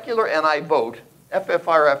 "I'm Secular and I Vote."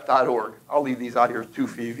 FFRF.org. I'll leave these out here too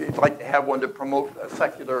for you if you'd like to have one to promote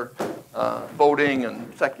secular voting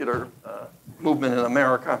and secular movement in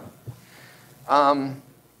America. Yeah,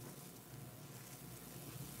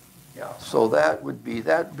 so that would be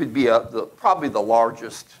probably the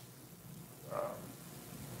largest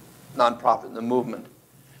nonprofit in the movement.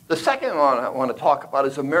 The second one I want to talk about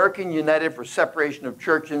is American United for Separation of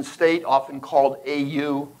Church and State, often called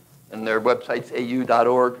AU, and their website's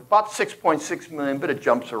au.org. About 6.6 million, but it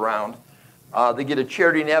jumps around. They get a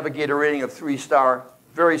Charity Navigator rating of 3-star,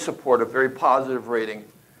 very supportive, very positive rating.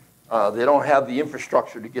 They don't have the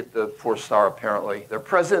infrastructure to get the 4-star, apparently. Their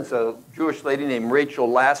president's a Jewish lady named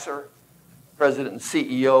Rachel Lasser, president and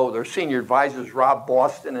CEO. Their senior advisor is Rob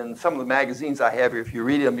Boston, and some of the magazines I have here, if you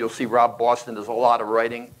read them, you'll see Rob Boston does a lot of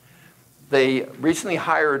writing. They recently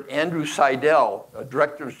hired Andrew Seidel, a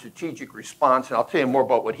director of strategic response, and I'll tell you more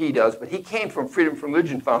about what he does, but he came from Freedom from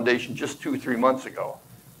Religion Foundation just 2 or 3 months ago.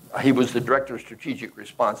 He was the director of strategic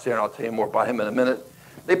response there, and I'll tell you more about him in a minute.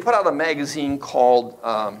 They put out a magazine called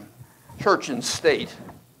Church and State.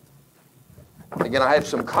 Again, I have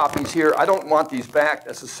some copies here. I don't want these back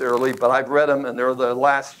necessarily, but I've read them, and they're the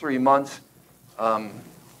last 3 months. It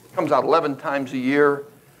comes out 11 times a year.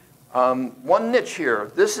 One niche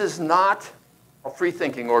here. This is not a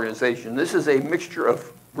free-thinking organization. This is a mixture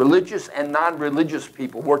of religious and non-religious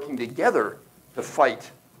people working together to fight,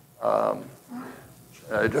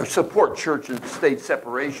 to support church and state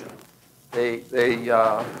separation. They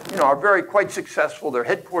are quite successful. They're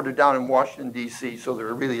headquartered down in Washington, D.C., so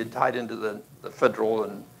they're really tied into the federal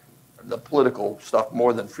and the political stuff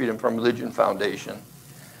more than Freedom from Religion Foundation.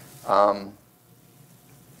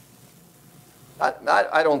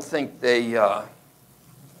 I don't think they are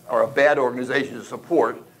a bad organization to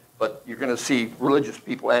support, but you're going to see religious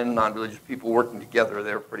people and non-religious people working together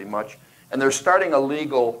there pretty much. And they're starting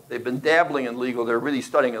they've been dabbling in legal, they're really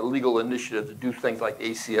starting a legal initiative to do things like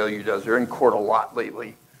ACLU does. They're in court a lot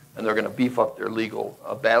lately, and they're going to beef up their legal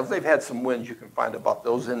battles. They've had some wins. You can find about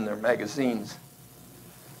those in their magazines.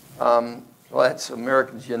 So that's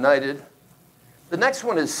Americans United. The next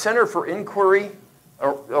one is Center for Inquiry,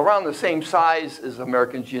 around the same size as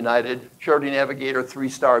Americans United. Charity Navigator,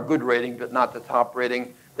 3-star, good rating, but not the top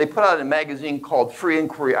rating. They put out a magazine called Free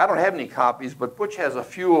Inquiry. I don't have any copies, but Butch has a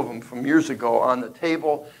few of them from years ago on the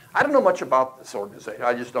table. I don't know much about this organization.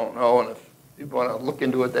 I just don't know, and if you want to look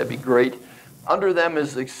into it, that'd be great. Under them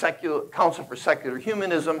is the Council for Secular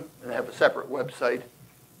Humanism, and they have a separate website.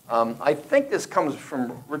 I think this comes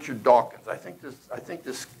from Richard Dawkins. I think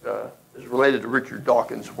this is related to Richard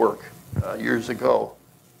Dawkins' work years ago.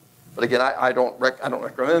 But again, I don't recommend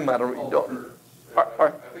them. I think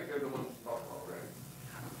they're the ones you talk about, right?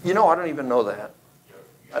 You know, I don't even know that.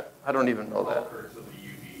 I don't even know that.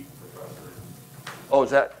 Oh, is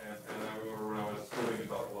that? And I remember when I was living in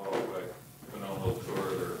Buffalo, I went on a little tour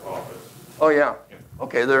of their office. Oh, yeah.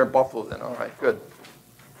 Okay, they're in Buffalo then. All right, good.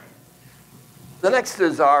 The next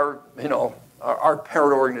is our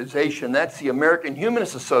parent organization. That's the American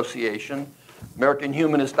Humanist Association,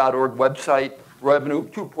 AmericanHumanist.org website, revenue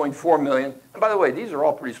 $2.4 million. And by the way, these are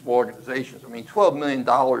all pretty small organizations. I mean, $12 million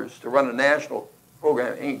to run a national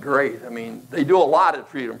program ain't great. I mean, they do a lot at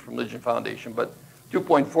Freedom from Religion Foundation, but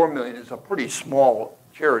 $2.4 million is a pretty small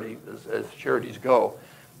charity as charities go.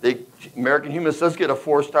 The American Humanist does get a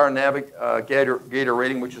 4-star Navigator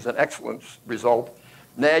rating, which is an excellent result.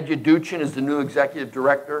 Nadia Duchin is the new executive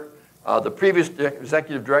director. The previous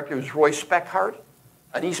executive director was Roy Speckhart,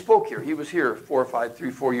 and he spoke here. He was here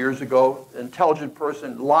 3-4 years ago. Intelligent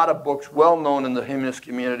person, a lot of books, well known in the humanist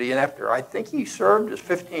community. And after, I think he served as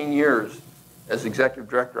 15 years as executive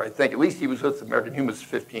director. I think at least he was with the American Humanists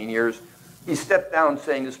 15 years. He stepped down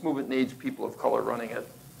saying this movement needs people of color running it.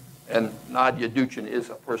 And Nadia Duchin is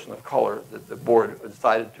a person of color that the board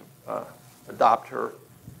decided to adopt her.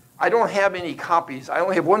 I don't have any copies. I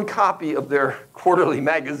only have one copy of their quarterly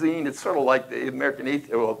magazine. It's sort of like the American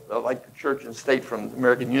like the Church and State from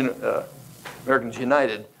Americans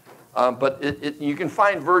United. But you can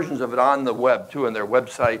find versions of it on the web, too, on their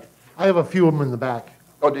website. I have a few of them in the back.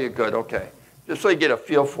 Oh, do you? Good, okay. Just so you get a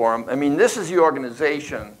feel for them. I mean, this is the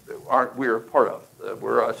organization that we're a part of.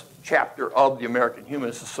 We're a chapter of the American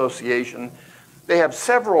Humanist Association. They have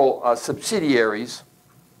several subsidiaries.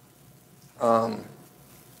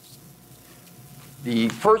 The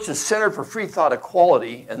first is Center for Free Thought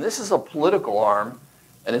Equality, and this is a political arm,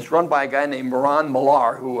 and it's run by a guy named Ron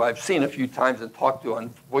Millar, who I've seen a few times and talked to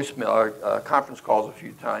on voicemail conference calls a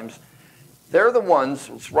few times. They're the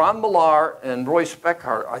ones, it's Ron Millar and Roy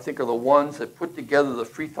Speckhart, I think, are the ones that put together the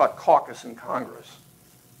Free Thought Caucus in Congress.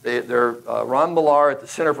 Ron Millar at the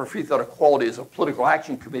Center for Free Thought Equality is a political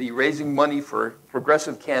action committee raising money for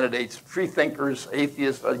progressive candidates, free thinkers,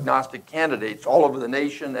 atheists, agnostic candidates all over the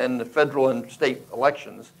nation and the federal and state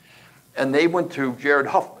elections. And they went to Jared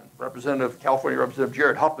Huffman, California Representative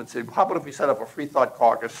Jared Huffman, said, how about if we set up a Free Thought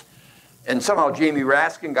Caucus? And somehow Jamie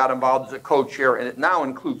Raskin got involved as a co-chair, and it now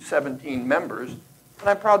includes 17 members. And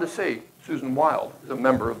I'm proud to say Susan Wild is a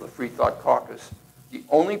member of the Free Thought Caucus. The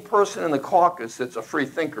only person in the caucus that's a free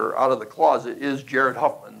thinker out of the closet is Jared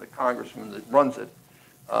Huffman, the congressman that runs it.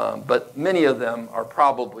 But many of them are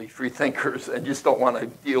probably free thinkers and just don't want to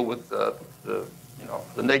deal with the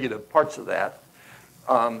negative parts of that.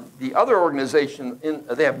 The other organization,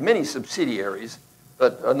 they have many subsidiaries,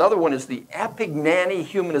 but another one is the Appignani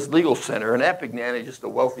Humanist Legal Center. And Appignani is just a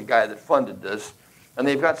wealthy guy that funded this. And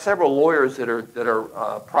they've got several lawyers that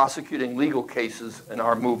are prosecuting legal cases in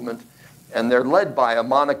our movement. And they're led by a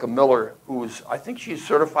Monica Miller, who's, I think she's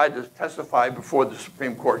certified to testify before the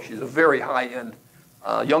Supreme Court. She's a very high-end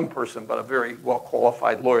young person, but a very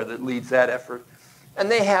well-qualified lawyer that leads that effort. And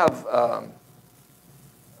they have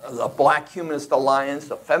the Black Humanist Alliance,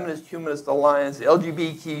 the Feminist Humanist Alliance, the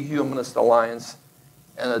LGBT Humanist Alliance,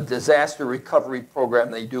 and a disaster recovery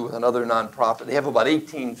program they do with another nonprofit. They have about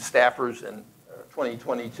 18 staffers in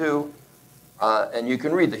 2022, and you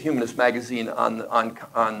can read the Humanist magazine on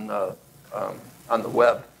the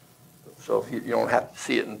web. So if you don't have to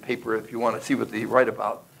see it in paper if you want to see what they write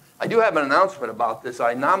about. I do have an announcement about this.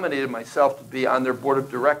 I nominated myself to be on their board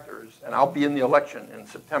of directors, and I'll be in the election in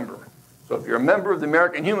September. So if you're a member of the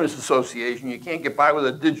American Humanist Association, you can't get by with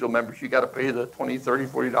a digital membership. You got to pay the $20, $30,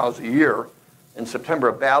 $40 a year. In September,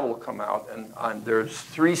 a ballot will come out, and there's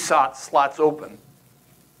 3 slots open,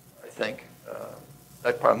 I think.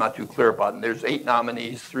 That's probably not too clear about it. And there's 8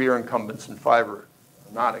 nominees, 3 are incumbents, and 5 are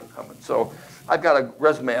not incumbents. So I've got a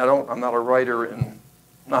resume. I'm not a writer in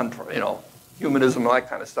humanism and that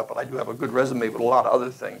kind of stuff, but I do have a good resume with a lot of other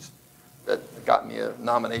things that got me a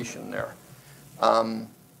nomination there.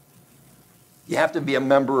 You have to be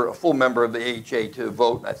a full member of the AHA to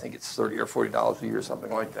vote, and I think it's $30 or $40 a year,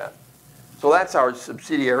 something like that. So that's our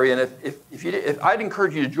subsidiary, and if I'd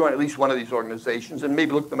encourage you to join at least one of these organizations, and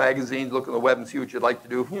maybe look at the magazines, look at the web, and see what you'd like to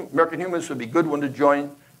do. American Humanists would be a good one to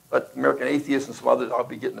join, but American Atheists and some others, I'll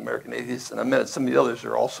be getting American Atheists in a minute. Some of the others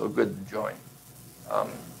are also good to join. I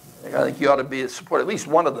think you ought to support at least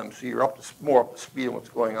one of them, so you're more up to speed on what's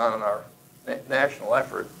going on in our national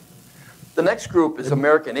effort. The next group is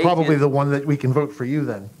American Atheists. Probably the one that we can vote for you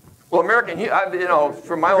then. Well,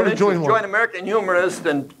 for my own interest, join American Humanist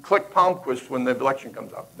and click Palmquist when the election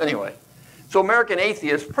comes up. Anyway, so American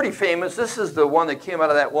Atheists, pretty famous. This is the one that came out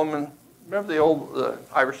of that woman. Remember the old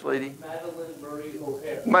Irish lady? Madeline Murray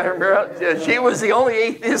O'Hare. She was the only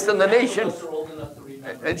atheist in the nation.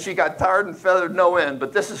 And she got tarred and feathered no end.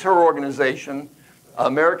 But this is her organization,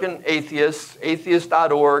 American Atheists,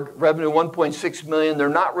 atheist.org, revenue $1.6 million. They're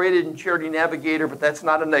not rated in Charity Navigator, but that's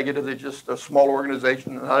not a negative. They're just a small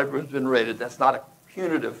organization, and not everyone's been rated. That's not a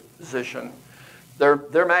punitive position.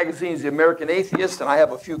 Their magazine is the American Atheist, and I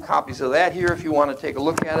have a few copies of that here if you want to take a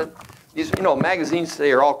look at it. These, magazines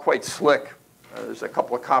today are all quite slick. There's a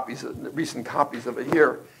couple of copies, recent copies of it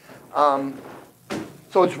here.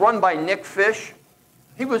 So it's run by Nick Fish.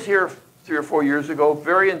 He was here 3 or 4 years ago,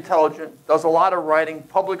 very intelligent, does a lot of writing,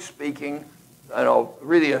 public speaking,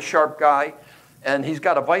 really a sharp guy. And he's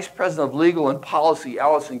got a vice president of legal and policy,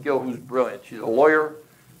 Allison Gill, who's brilliant. She's a lawyer,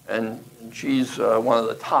 and she's one of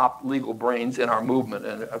the top legal brains in our movement,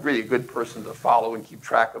 and a really good person to follow and keep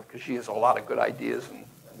track of, because she has a lot of good ideas and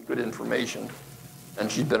good information,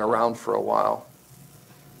 and she's been around for a while.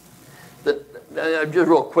 Just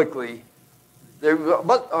real quickly,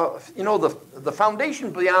 the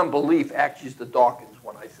Foundation Beyond Belief actually is the Dawkins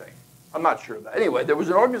one, I think. I'm not sure of that. Anyway, there was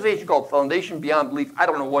an organization called Foundation Beyond Belief. I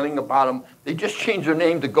don't know anything about them. They just changed their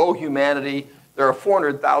name to Go Humanity. They're a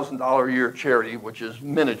 $400,000 a year charity, which is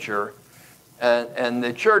miniature. And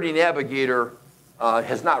the Charity Navigator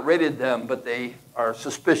has not rated them, but they are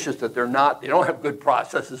suspicious that they don't have good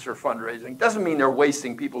processes for fundraising. Doesn't mean they're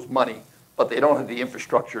wasting people's money, but they don't have the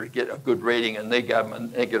infrastructure to get a good rating, and they got them a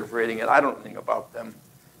negative rating, and I don't know anything about them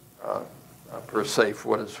per se, for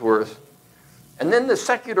what it's worth. And then the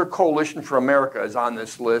Secular Coalition for America is on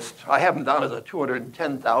this list. I have them down as a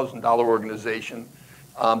 $210,000 organization.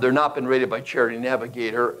 They're not been rated by Charity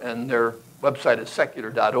Navigator, and their website is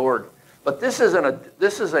secular.org. But this is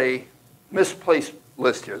a misplaced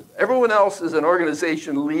list here. Everyone else is an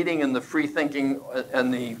organization leading in the free thinking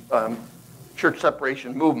and the church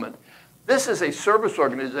separation movement. This is a service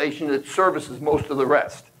organization that services most of the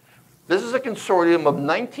rest. This is a consortium of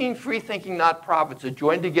 19 free-thinking nonprofits that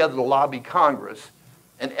joined together to lobby Congress.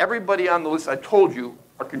 And everybody on the list, I told you,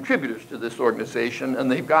 are contributors to this organization.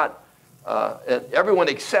 And they've got, everyone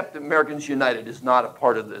except Americans United is not a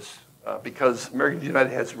part of this because Americans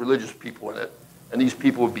United has religious people in it. And these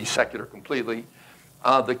people would be secular completely.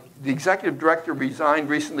 The executive director resigned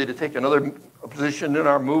recently to take another position in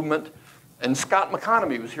our movement. And Scott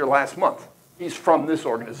McConomy was here last month. He's from this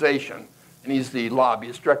organization. and he's the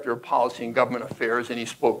lobbyist, director of policy and government affairs, and he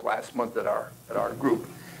spoke last month at our group.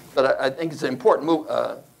 But I think it's an important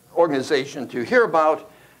organization to hear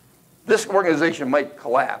about. This organization might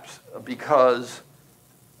collapse because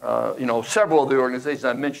several of the organizations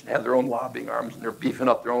I mentioned have their own lobbying arms, and they're beefing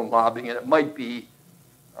up their own lobbying, and it might be,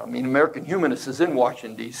 American Humanists is in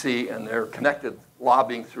Washington, D.C., and they're connected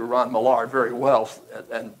lobbying through Ron Millard very well,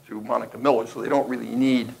 and through Monica Miller, so they don't really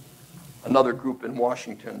need another group in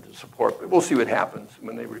Washington to support. But we'll see what happens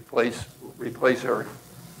when they replace her.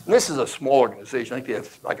 And this is a small organization. I think they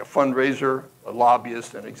have like a fundraiser, a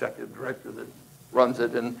lobbyist, and executive director that runs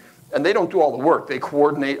it, and they don't do all the work. They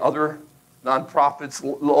coordinate other nonprofits,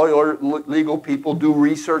 legal people, do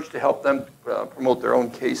research to help them promote their own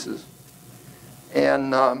cases.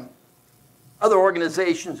 And other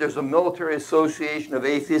organizations, there's a Military Association of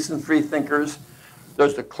Atheists and Freethinkers.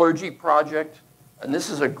 There's the Clergy Project, and this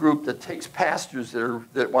is a group that takes pastors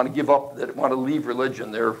that want to give up, that want to leave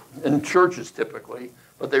religion. They're in churches typically,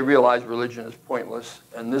 but they realize religion is pointless.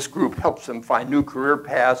 And this group helps them find new career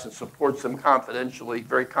paths and supports them confidentially,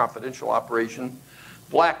 very confidential operation.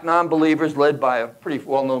 Black non-believers led by a pretty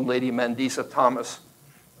well-known lady, Mandisa Thomas.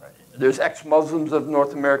 There's ex-Muslims of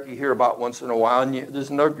North America you hear about once in a while, and there's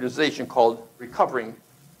an organization called Recovering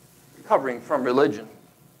from Religion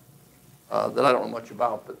that I don't know much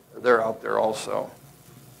about, but they're out there also.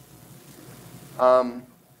 And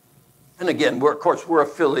again, we're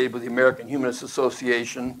affiliated with the American Humanist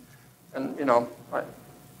Association, and I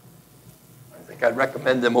think I'd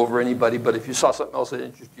recommend them over anybody, but if you saw something else that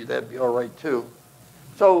interested you, that'd be all right too.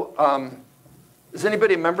 So, is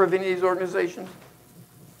anybody a member of any of these organizations?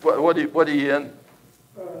 What are you in?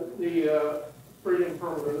 The Freedom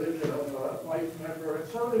from Religion, I'm a life member, and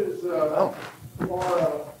so is Laura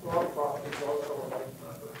Croft is also a life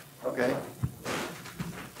member. Okay.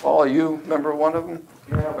 Paul, are you a member of one of them?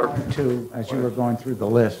 Yeah, one or two, as you were going through the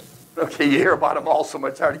list. Okay, you hear about them all so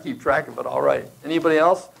much, it's hard to keep track of it. All right. Anybody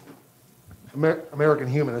else? American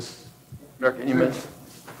Humanists. American Humanists.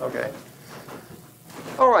 Okay.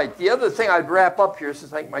 All right, the other thing I'd wrap up here,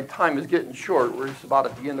 since I think my time is getting short, we're just about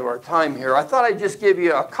at the end of our time here, I thought I'd just give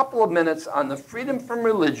you a couple of minutes on the Freedom from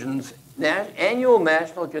Religion's annual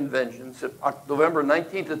national convention, November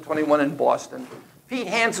 19th to 21 in Boston. Pete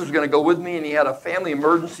Hansen was going to go with me, and he had a family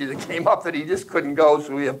emergency that came up that he just couldn't go,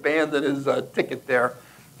 so we abandoned his ticket there.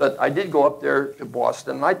 But I did go up there to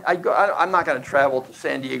Boston. I'm not going to travel to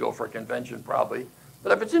San Diego for a convention, probably.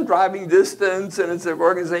 But if it's in driving distance and it's an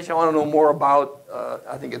organization I want to know more about,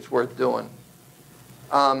 I think it's worth doing.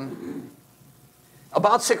 About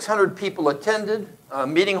 600 people attended.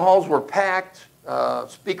 Meeting halls were packed.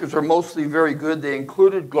 Speakers were mostly very good. They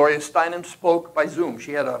included Gloria Steinem spoke by Zoom.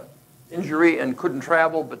 She had an injury and couldn't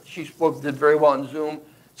travel, but she did very well on Zoom.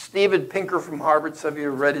 Steven Pinker from Harvard, some of you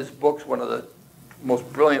have read his books, one of the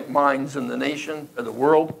most brilliant minds in the nation, or the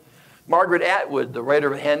world. Margaret Atwood, the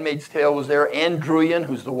writer of *Handmaid's Tale*, was there. Anne Druyan,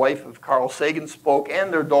 who's the wife of Carl Sagan, spoke,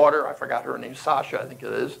 and their daughter, I forgot her name, Sasha, I think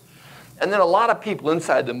it is. And then a lot of people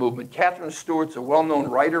inside the movement. Catherine Stewart's a well-known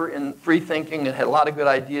writer in free thinking and had a lot of good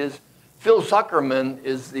ideas. Phil Zuckerman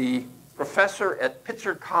is the professor at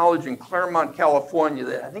Pitzer College in Claremont, California,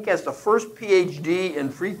 that I think has the first PhD in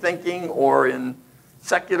free thinking or in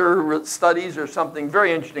secular studies or something.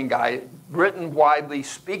 Very interesting guy, written widely,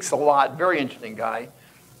 speaks a lot, very interesting guy.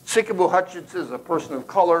 Sycamore Hutchins is a person of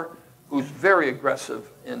color who's very aggressive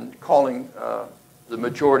in calling the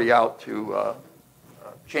majority out to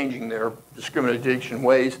changing their discrimination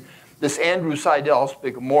ways. This Andrew Seidel, I'll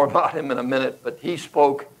speak more about him in a minute, but he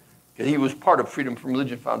spoke, he was part of Freedom from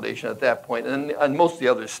Religion Foundation at that point, and most of the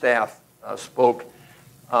other staff spoke.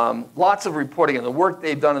 Lots of reporting on the work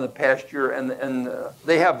they've done in the past year, and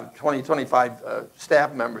they have 25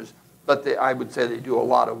 staff members, but I would say they do a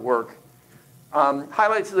lot of work.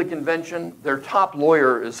 Highlights of the convention, their top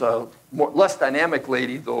lawyer is a less dynamic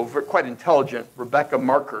lady, though quite intelligent, Rebecca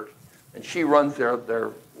Markert, and she runs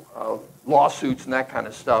their lawsuits and that kind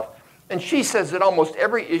of stuff. And she says that almost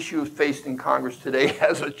every issue faced in Congress today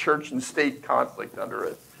has a church and state conflict under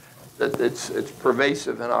it, that it's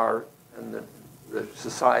pervasive in the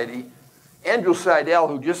society. Andrew Seidel,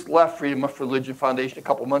 who just left Freedom of Religion Foundation a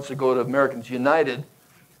couple months ago to Americans United,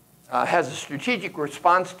 has a strategic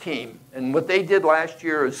response team. And what they did last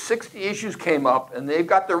year is 60 issues came up, and they've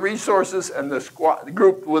got the resources, and the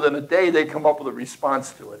group, within a day, they come up with a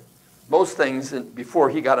response to it. Most things, before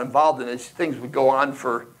he got involved in it, things would go on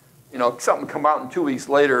for, something come out, and 2 weeks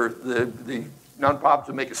later, the nonprofits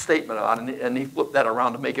would make a statement on it, and he flipped that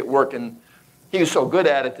around to make it work. And he was so good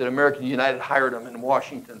at it that American United hired him in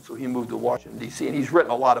Washington, so he moved to Washington, D.C., and he's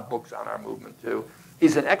written a lot of books on our movement, too.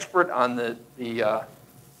 He's an expert on the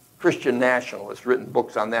Christian nationalist, written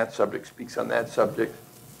books on that subject, speaks on that subject.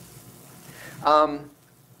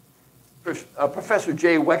 Professor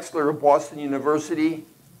Jay Wexler of Boston University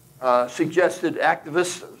suggested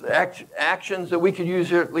actions that we could use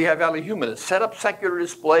here at Lehigh Valley Humanists. Set up secular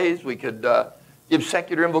displays. We could give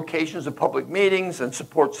secular invocations at public meetings and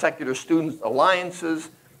support secular student alliances.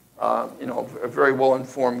 You know, a very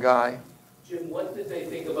well-informed guy. Jim, what did they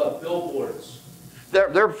think about billboards?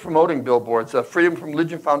 They're promoting billboards. Freedom from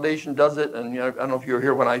Religion Foundation does it, and you know, I don't know if you were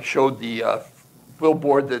here when I showed the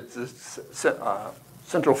billboard that the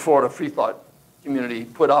Central Florida Free Thought community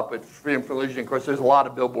put up at Freedom from Religion. Of course, there's a lot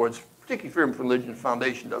of billboards, particularly Freedom from Religion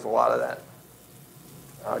Foundation does a lot of that.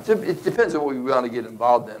 It depends on what we want to get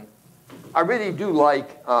involved in. I really do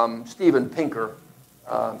like Steven Pinker,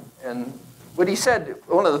 and what he said,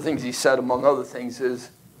 one of the things he said, among other things,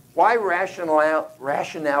 is why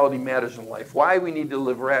rationality matters in life, why we need to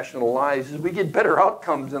live rational lives, is we get better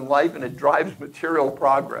outcomes in life and it drives material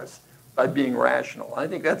progress by being rational. I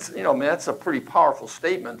think that's, you know, I mean, that's a pretty powerful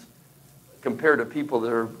statement compared to people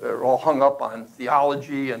that are all hung up on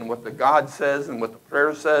theology and what the God says and what the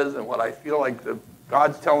prayer says and what I feel like the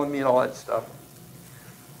God's telling me and all that stuff.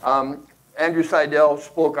 Andrew Seidel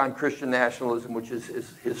spoke on Christian nationalism, which is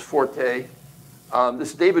his forte.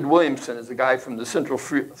 This David Williamson is a guy from the Central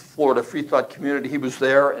Florida Free Thought community. He was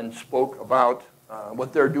there and spoke about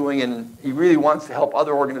what they're doing, and he really wants to help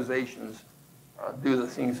other organizations do the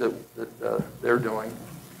things that they're doing.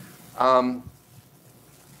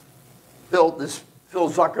 Phil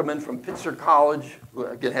Zuckerman from Pitzer College, who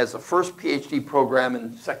again has the first PhD program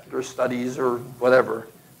in secular studies or whatever.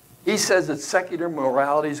 He says that secular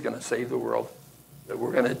morality is going to save the world. That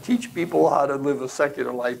we're going to teach people how to live a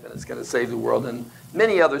secular life and it's going to save the world. And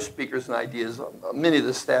many other speakers and ideas, many of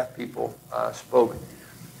the staff people spoke.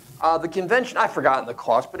 The convention, I've forgotten the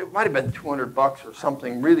cost, but it might have been $200 or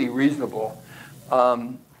something really reasonable.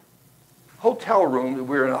 Hotel room, we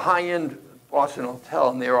were in a high-end Boston hotel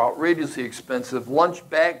and they were outrageously expensive.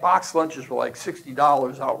 Box lunches were like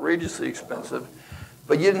 $60, outrageously expensive.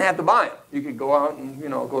 But you didn't have to buy them. You could go out and, you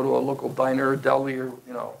know, go to a local diner or deli or,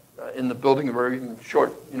 you know, in the building or even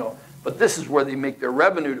short, you know. But this is where they make their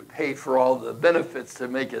revenue to pay for all the benefits to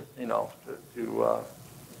make it, you know, to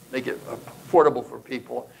make it affordable for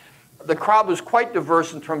people. The crowd was quite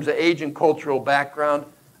diverse in terms of age and cultural background.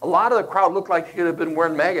 A lot of the crowd looked like they could have been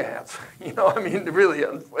wearing MAGA hats. You know, I mean, really, I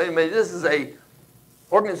mean, this is a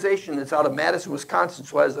organization that's out of Madison, Wisconsin,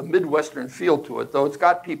 so it has a Midwestern feel to it, though it's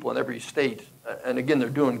got people in every state. And again, they're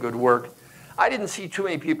doing good work. I didn't see too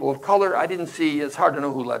many people of color. I didn't see, it's hard to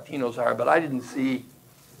know who Latinos are, but I didn't see,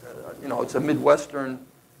 you know, it's a Midwestern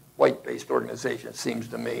white-based organization, it seems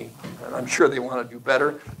to me. And I'm sure they want to do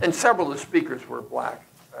better. And several of the speakers were black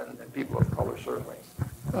and people of color, certainly.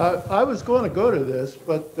 I was going to go to this,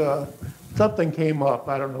 but something came up.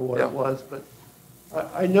 I don't know what it was, but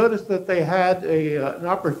I noticed that they had an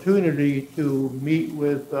opportunity to meet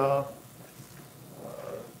with the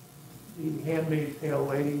Handmaid's Tale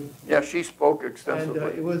lady. Yeah, she spoke extensively.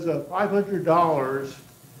 And it was $500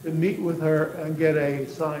 to meet with her and get a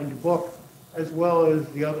signed book, as well as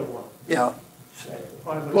the other one. Yeah,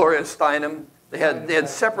 Gloria Steinem. They had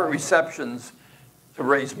separate receptions to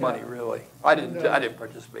raise money. Really, I didn't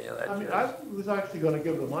participate in that. I mean, I was actually going to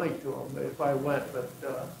give the money to them if I went, but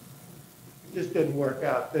it just didn't work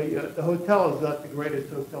out. The hotel is not the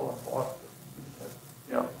greatest hotel in Boston.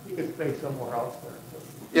 Yeah, you could stay somewhere else there.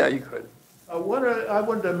 Yeah, you could. What I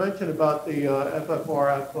wanted to mention about the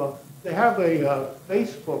FFRF, they have a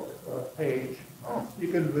Facebook page you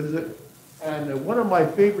can visit. And one of my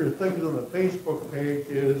favorite things on the Facebook page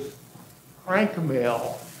is crank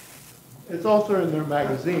mail. It's also in their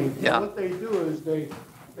magazine. Yeah. What they do is they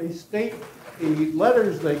state the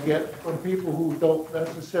letters they get from people who don't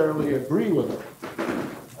necessarily agree with them.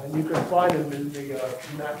 And you can find them in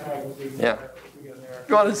that magazine. Yeah.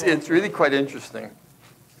 You want to see, it's really quite interesting.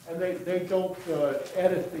 And they don't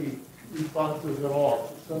edit the responses at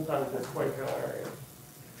all, so sometimes they're quite hilarious.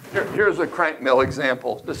 Here's a crank mail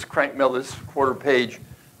example. This crank mail, this quarter page.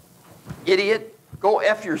 Idiot, go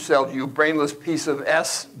F yourself, you brainless piece of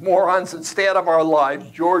S, morons, and stay out of our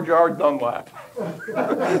lives, George R. Dunlap.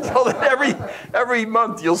 So that every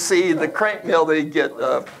month you'll see the crank mail they get,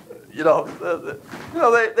 they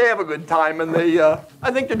have a good time, and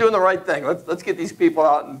I think they're doing the right thing. Let's get these people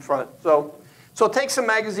out in front. So take some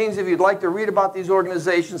magazines if you'd like to read about these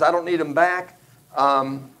organizations. I don't need them back.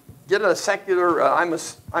 Get a secular,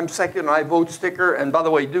 I'm secular and I vote sticker. And by the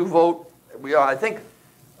way, do vote. I think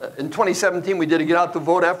in 2017 we did a get out the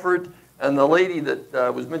vote effort. And the lady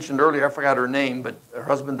that was mentioned earlier, I forgot her name, but her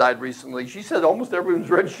husband died recently. She said almost everyone's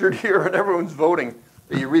registered here and everyone's voting.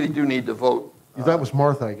 But you really do need to vote. That was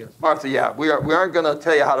Martha, I guess. Martha, yeah, we aren't going to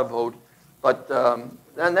tell you how to vote, but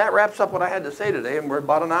then that wraps up what I had to say today, and we're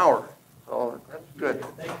about an hour, so that's good.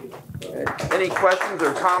 Thank you. Any questions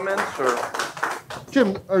or comments or?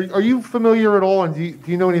 Jim, are you familiar at all, and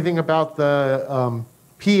do you know anything about the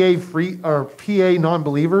PA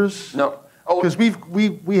non-believers? No. Because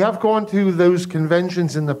we have gone to those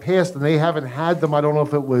conventions in the past, and they haven't had them. I don't know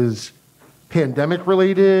if it was pandemic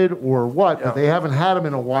related or what, but they haven't had them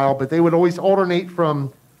in a while. But they would always alternate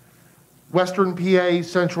from Western PA,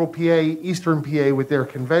 Central PA, Eastern PA with their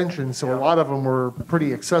conventions. So a lot of them were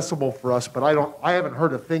pretty accessible for us. But I haven't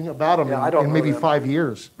heard a thing about them in maybe 5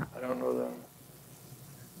 years. I don't know them.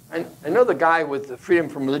 I know the guy with the Freedom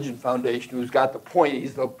from Religion Foundation who's got the point.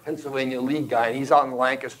 He's the Pennsylvania league guy, and he's out in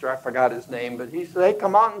Lancaster. I forgot his name, but he said, "Hey,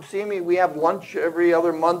 come out and see me. We have lunch every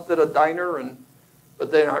other month at a diner,"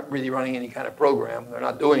 but they're not really running any kind of program. They're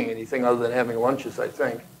not doing anything other than having lunches, I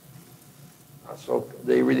think. So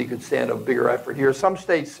they really could stand a bigger effort here. Some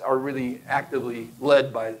states are really actively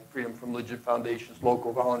led by Freedom from Religion Foundation's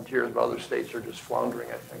local volunteers, but other states are just floundering,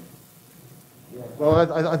 I think. Well,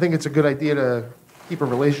 I think it's a good idea to keep a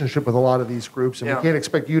relationship with a lot of these groups, and we can't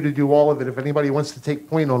expect you to do all of it. If anybody wants to take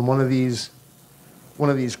point on one of these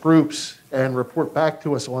groups and report back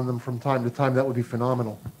to us on them from time to time, that would be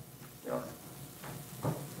phenomenal. Yeah.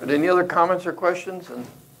 But any other comments or questions? And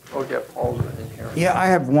yeah, Paul's in here. Yeah, I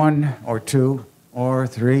have one or two or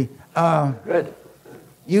three. Good.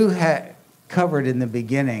 You had covered in the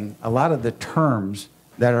beginning a lot of the terms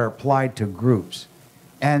that are applied to groups,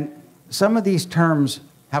 and some of these terms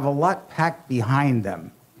have a lot packed behind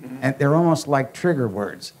them, and they're almost like trigger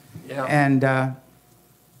words. Yeah. And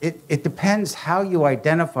it depends how you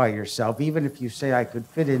identify yourself, even if you say I could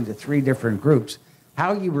fit into 3 different groups,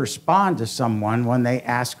 how you respond to someone when they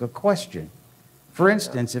ask a question. For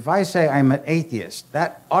instance, if I say I'm an atheist,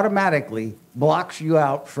 that automatically blocks you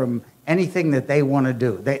out from anything that they want to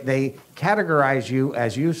do. They categorize you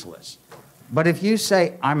as useless. But if you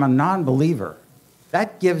say I'm a non-believer,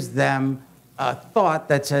 that gives them a thought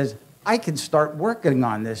that says, I can start working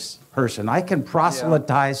on this person. I can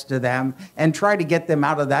proselytize to them and try to get them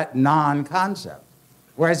out of that non-concept.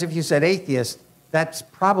 Whereas if you said atheist, that's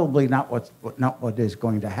probably not what is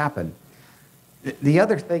going to happen. The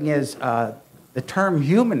other thing is the term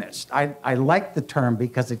humanist. I like the term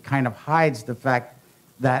because it kind of hides the fact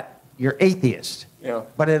that you're atheist. Yeah.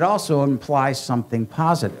 But it also implies something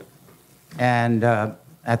positive. And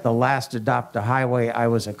at the last Adopt a Highway, I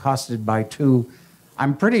was accosted by 2,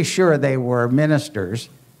 I'm pretty sure they were ministers,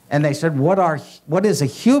 and they said, what is a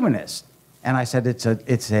humanist? And I said,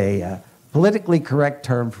 it's a politically correct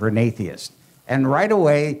term for an atheist. And right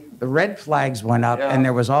away, the red flags went up, and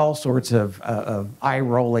there was all sorts of eye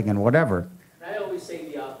rolling and whatever. I always say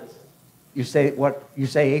the opposite. You say what? You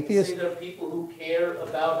say atheist? I say there are people who care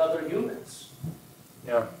about other humans.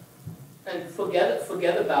 Yeah. And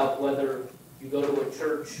forget about whether you go to a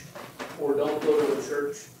church or don't go to a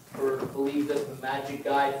church, or believe that the magic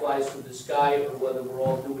guy flies through the sky, or whether we're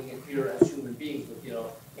all doing it here as human beings with,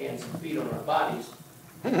 hands and feet on our bodies.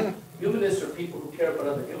 Humanists are people who care about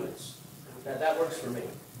other humans. That works for me.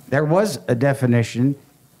 There was a definition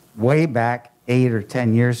way back 8 or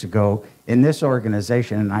 10 years ago in this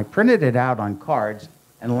organization, and I printed it out on cards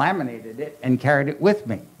and laminated it and carried it with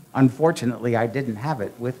me. Unfortunately, I didn't have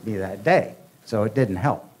it with me that day, so it didn't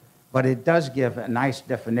help. But it does give a nice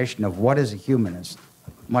definition of what is a humanist,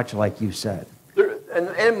 much like you said. And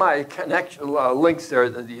in my connection links there,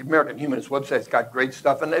 the American Humanist website's got great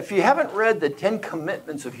stuff. And if you haven't read the 10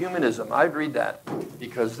 Commitments of Humanism, I'd read that,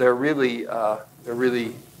 because they're really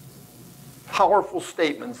powerful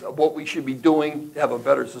statements of what we should be doing to have a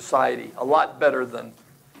better society, a lot better than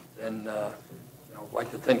like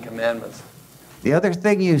the 10 Commandments. The other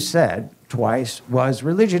thing you said twice was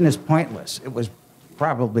religion is pointless. It was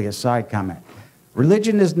probably a side comment.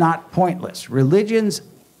 Religion is not pointless. Religion's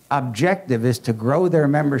objective is to grow their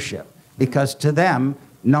membership, because to them,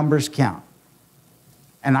 numbers count.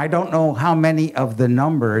 And I don't know how many of the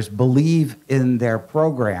numbers believe in their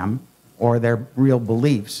program or their real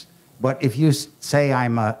beliefs, but if you say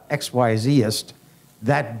I'm a XYZist,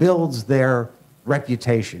 that builds their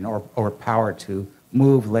reputation or power to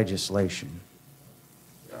move legislation.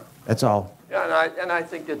 Yeah. That's all. Yeah, and I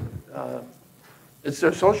think that it's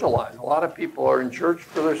their social lives. A lot of people are in church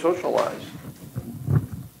for their social lives.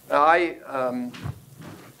 Now, I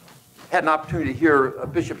had an opportunity to hear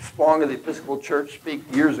Bishop Spong of the Episcopal Church speak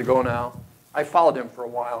years ago now. I followed him for a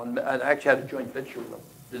while, and I actually had a joint venture with him.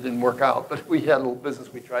 It didn't work out, but we had a little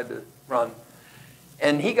business we tried to run.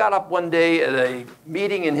 And he got up one day at a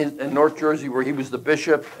meeting in North Jersey where he was the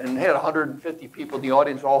bishop and had 150 people in the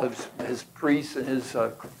audience, all his priests and his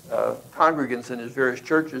congregants in his various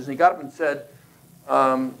churches. And he got up and said,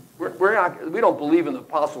 we don't believe in the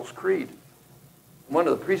Apostles' Creed. One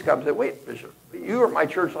of the priests got up and said, wait, Bishop, you were at my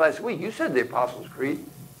church last week. You said the Apostles' Creed.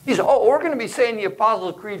 He said, oh, we're going to be saying the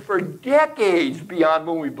Apostles' Creed for decades beyond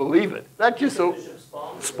when we believe it. That's just so...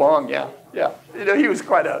 Spong, yeah. Yeah, you know, he was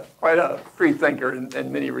quite a free thinker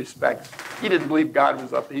in many respects. He didn't believe God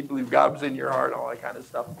was up there. He believed God was in your heart, all that kind of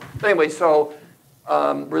stuff. But anyway, so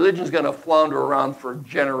religion's going to flounder around for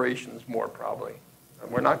generations more, probably. And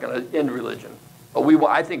we're not going to end religion. But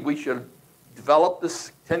I think we should develop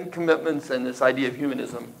this 10 commitments and this idea of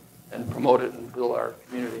humanism and promote it and build our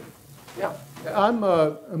community. Yeah. I'm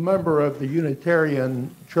a member of the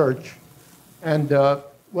Unitarian Church, and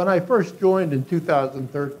when I first joined in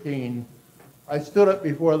 2013, I stood up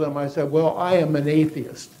before them. I said, well, I am an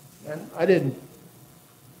atheist. And I didn't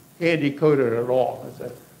candy coat it at all. I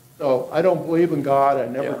said, so I don't believe in God. I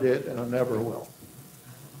never did, and I never will.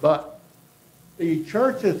 But the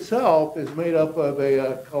church itself is made up of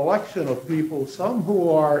a collection of people, some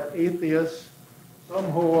who are atheists, some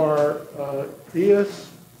who are theists,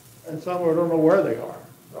 and some who don't know where they are.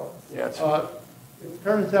 So, it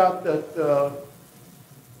turns out that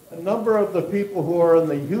a number of the people who are on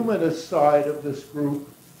the humanist side of this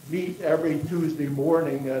group meet every Tuesday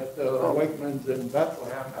morning at Wakeman's in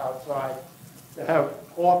Bethlehem outside to have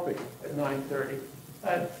coffee at 9:30.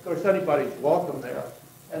 And of course, anybody's welcome there.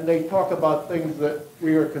 And they talk about things that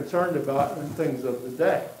we are concerned about and things of the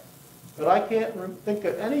day. But I can't think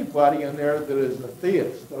of anybody in there that is a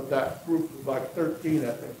theist of that group of like 13,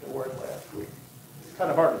 I think there were last week. It's kind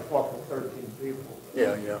of hard to talk to 13 people.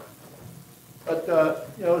 Yeah, yeah. But,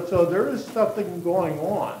 you know, so there is something going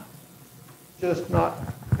on, just not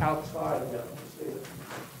outside of it.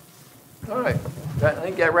 All right. I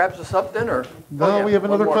think that wraps us up then, or? No, we have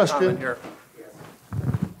another question. Here.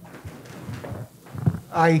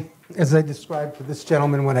 As I described to this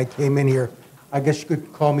gentleman when I came in here, I guess you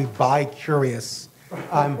could call me bi-curious.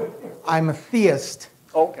 I'm a theist.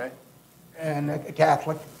 Okay. And a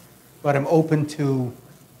Catholic, but I'm open to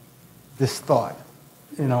this thought,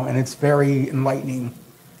 you know, and it's very enlightening.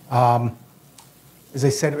 As I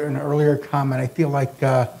said in an earlier comment, I feel like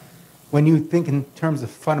when you think in terms of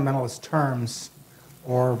fundamentalist terms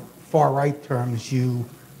or far-right terms, you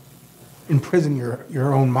imprison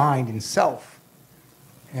your own mind and self.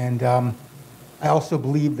 And I also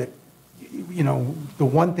believe that, you know, the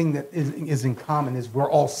one thing that is in common is we're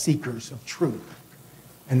all seekers of truth.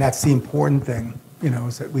 And that's the important thing, you know,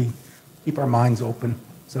 is that we keep our minds open.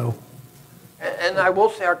 So. And I will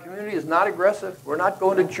say our community is not aggressive. We're not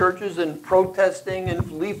going to churches and protesting and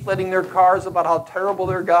leafletting their cars about how terrible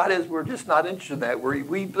their God is. We're just not interested in that.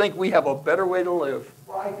 We think we have a better way to live.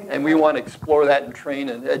 And we want to explore that and train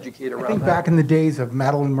and educate around that. I think back in the days of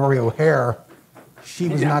Madalyn Murray O'Hair, she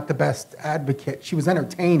was not the best advocate. She was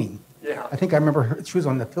entertaining. Yeah. I think I remember her, she was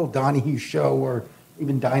on the Phil Donahue show or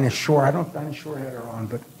even Dinah Shore. I don't know if Dinah Shore had her on,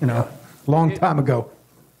 but, you know, long time ago.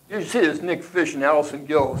 You see this Nick Fish and Allison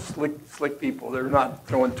Gill, slick people. They're not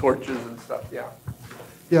throwing torches and stuff, yeah.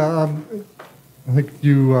 Yeah, I think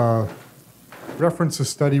you referenced a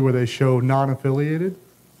study where they show non-affiliated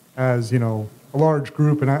as, you know, a large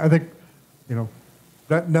group. And I think, you know,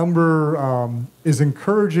 that number is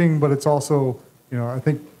encouraging, but it's also, you know, I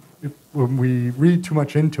think when we read too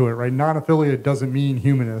much into it, right, non-affiliate doesn't mean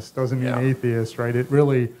humanist, doesn't mean atheist, right? It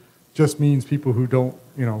really just means people who don't,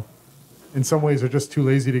 you know, in some ways are just too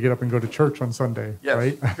lazy to get up and go to church on Sunday,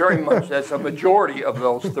 right? Yes, very much. That's a majority of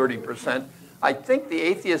those 30%. I think the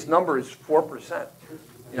atheist number is 4%.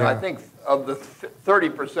 You know, I think of the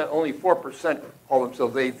 30%, only 4% call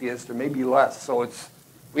themselves atheists, or maybe less. So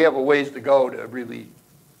we have a ways to go to really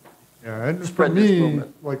and spread for this me,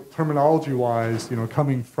 movement. like terminology-wise, you know,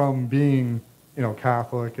 coming from being, you know,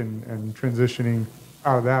 Catholic and transitioning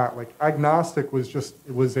out of that, like agnostic was just,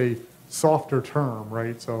 it was a softer term,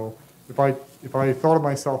 right? So if I thought of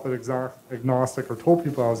myself as agnostic or told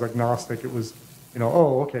people I was agnostic, it was, you know,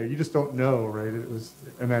 oh, okay, you just don't know, right? It was,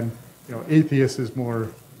 and then, you know, atheist is more,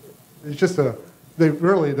 it's just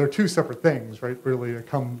they're two separate things, right? Really, they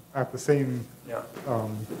come at the same, you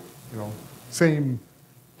know, same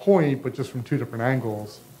point, but just from two different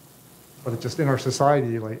angles. But it just, in our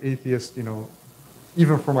society, like atheist, you know,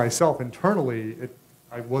 even for myself internally,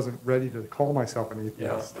 I wasn't ready to call myself an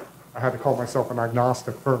atheist. I had to call myself an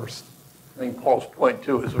agnostic first. I think Paul's point,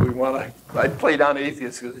 too, is I play down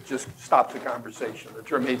atheist because it just stops the conversation. The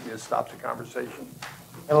term atheist stops the conversation.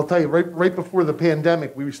 And I'll tell you, right before the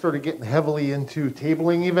pandemic, we started getting heavily into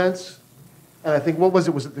tabling events. And I think, what was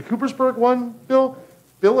it? Was it the Coopersburg one, Bill?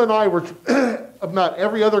 Bill and I were, about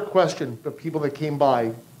every other question of people that came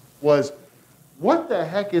by was, what the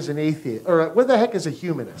heck is an atheist? Or what the heck is a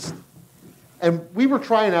humanist? And we were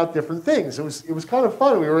trying out different things. It was kind of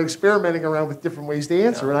fun. We were experimenting around with different ways to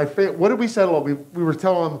answer. And what did we settle on? We were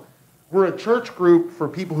telling them, we're a church group for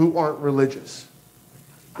people who aren't religious,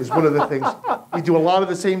 is one of the things. We do a lot of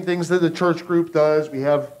the same things that the church group does. We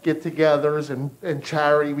have get-togethers and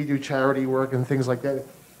charity. We do charity work and things like that.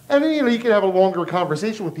 And then, you can have a longer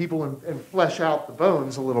conversation with people and flesh out the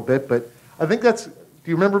bones a little bit. But I think that's, do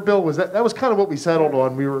you remember, Bill? That was kind of what we settled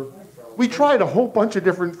on. We tried a whole bunch of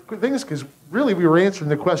different things because really we were answering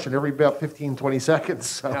the question every about 15, 20 seconds.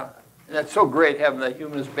 So. Yeah, and that's so great having that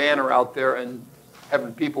humanist banner out there and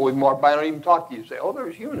having people with more, I don't even talk to you, say, oh,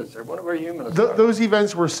 there's humanists there. What are humanists? Those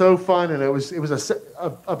events were so fun, and it was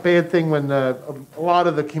a bad thing when a lot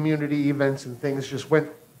of the community events and things just went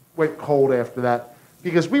cold after that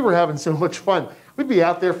because we were having so much fun. We'd be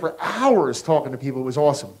out there for hours talking to people. It was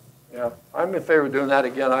awesome. Yeah, I'm in favor of doing that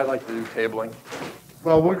again. I'd like to do tabling.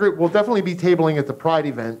 Well, we'll definitely be tabling at the Pride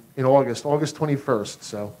event in August 21st.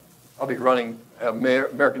 So I'll be running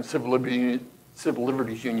American Civil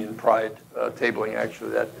Liberties Union Pride tabling actually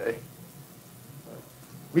that day.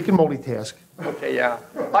 We can multitask. Okay, yeah.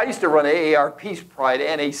 I used to run AARP's Pride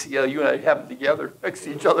and ACLU, and I'd have them together next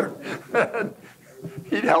to each other.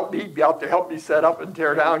 He'd be out there help me set up and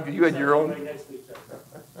tear down because you had your own.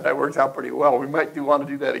 That works out pretty well. We might want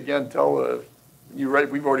to do that again.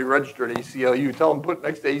 We've already registered ACLU. Tell them put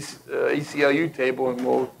next to ACLU table and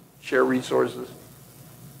we'll share resources.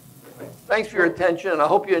 Thanks for your attention, and I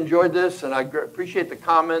hope you enjoyed this, and I appreciate the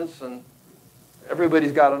comments, and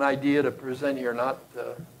everybody's got an idea to present here, not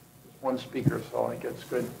one speaker, so I think it's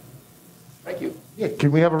good. Thank you. Yeah,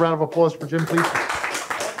 can we have a round of applause for Jim, please?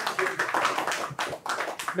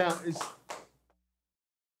 Now,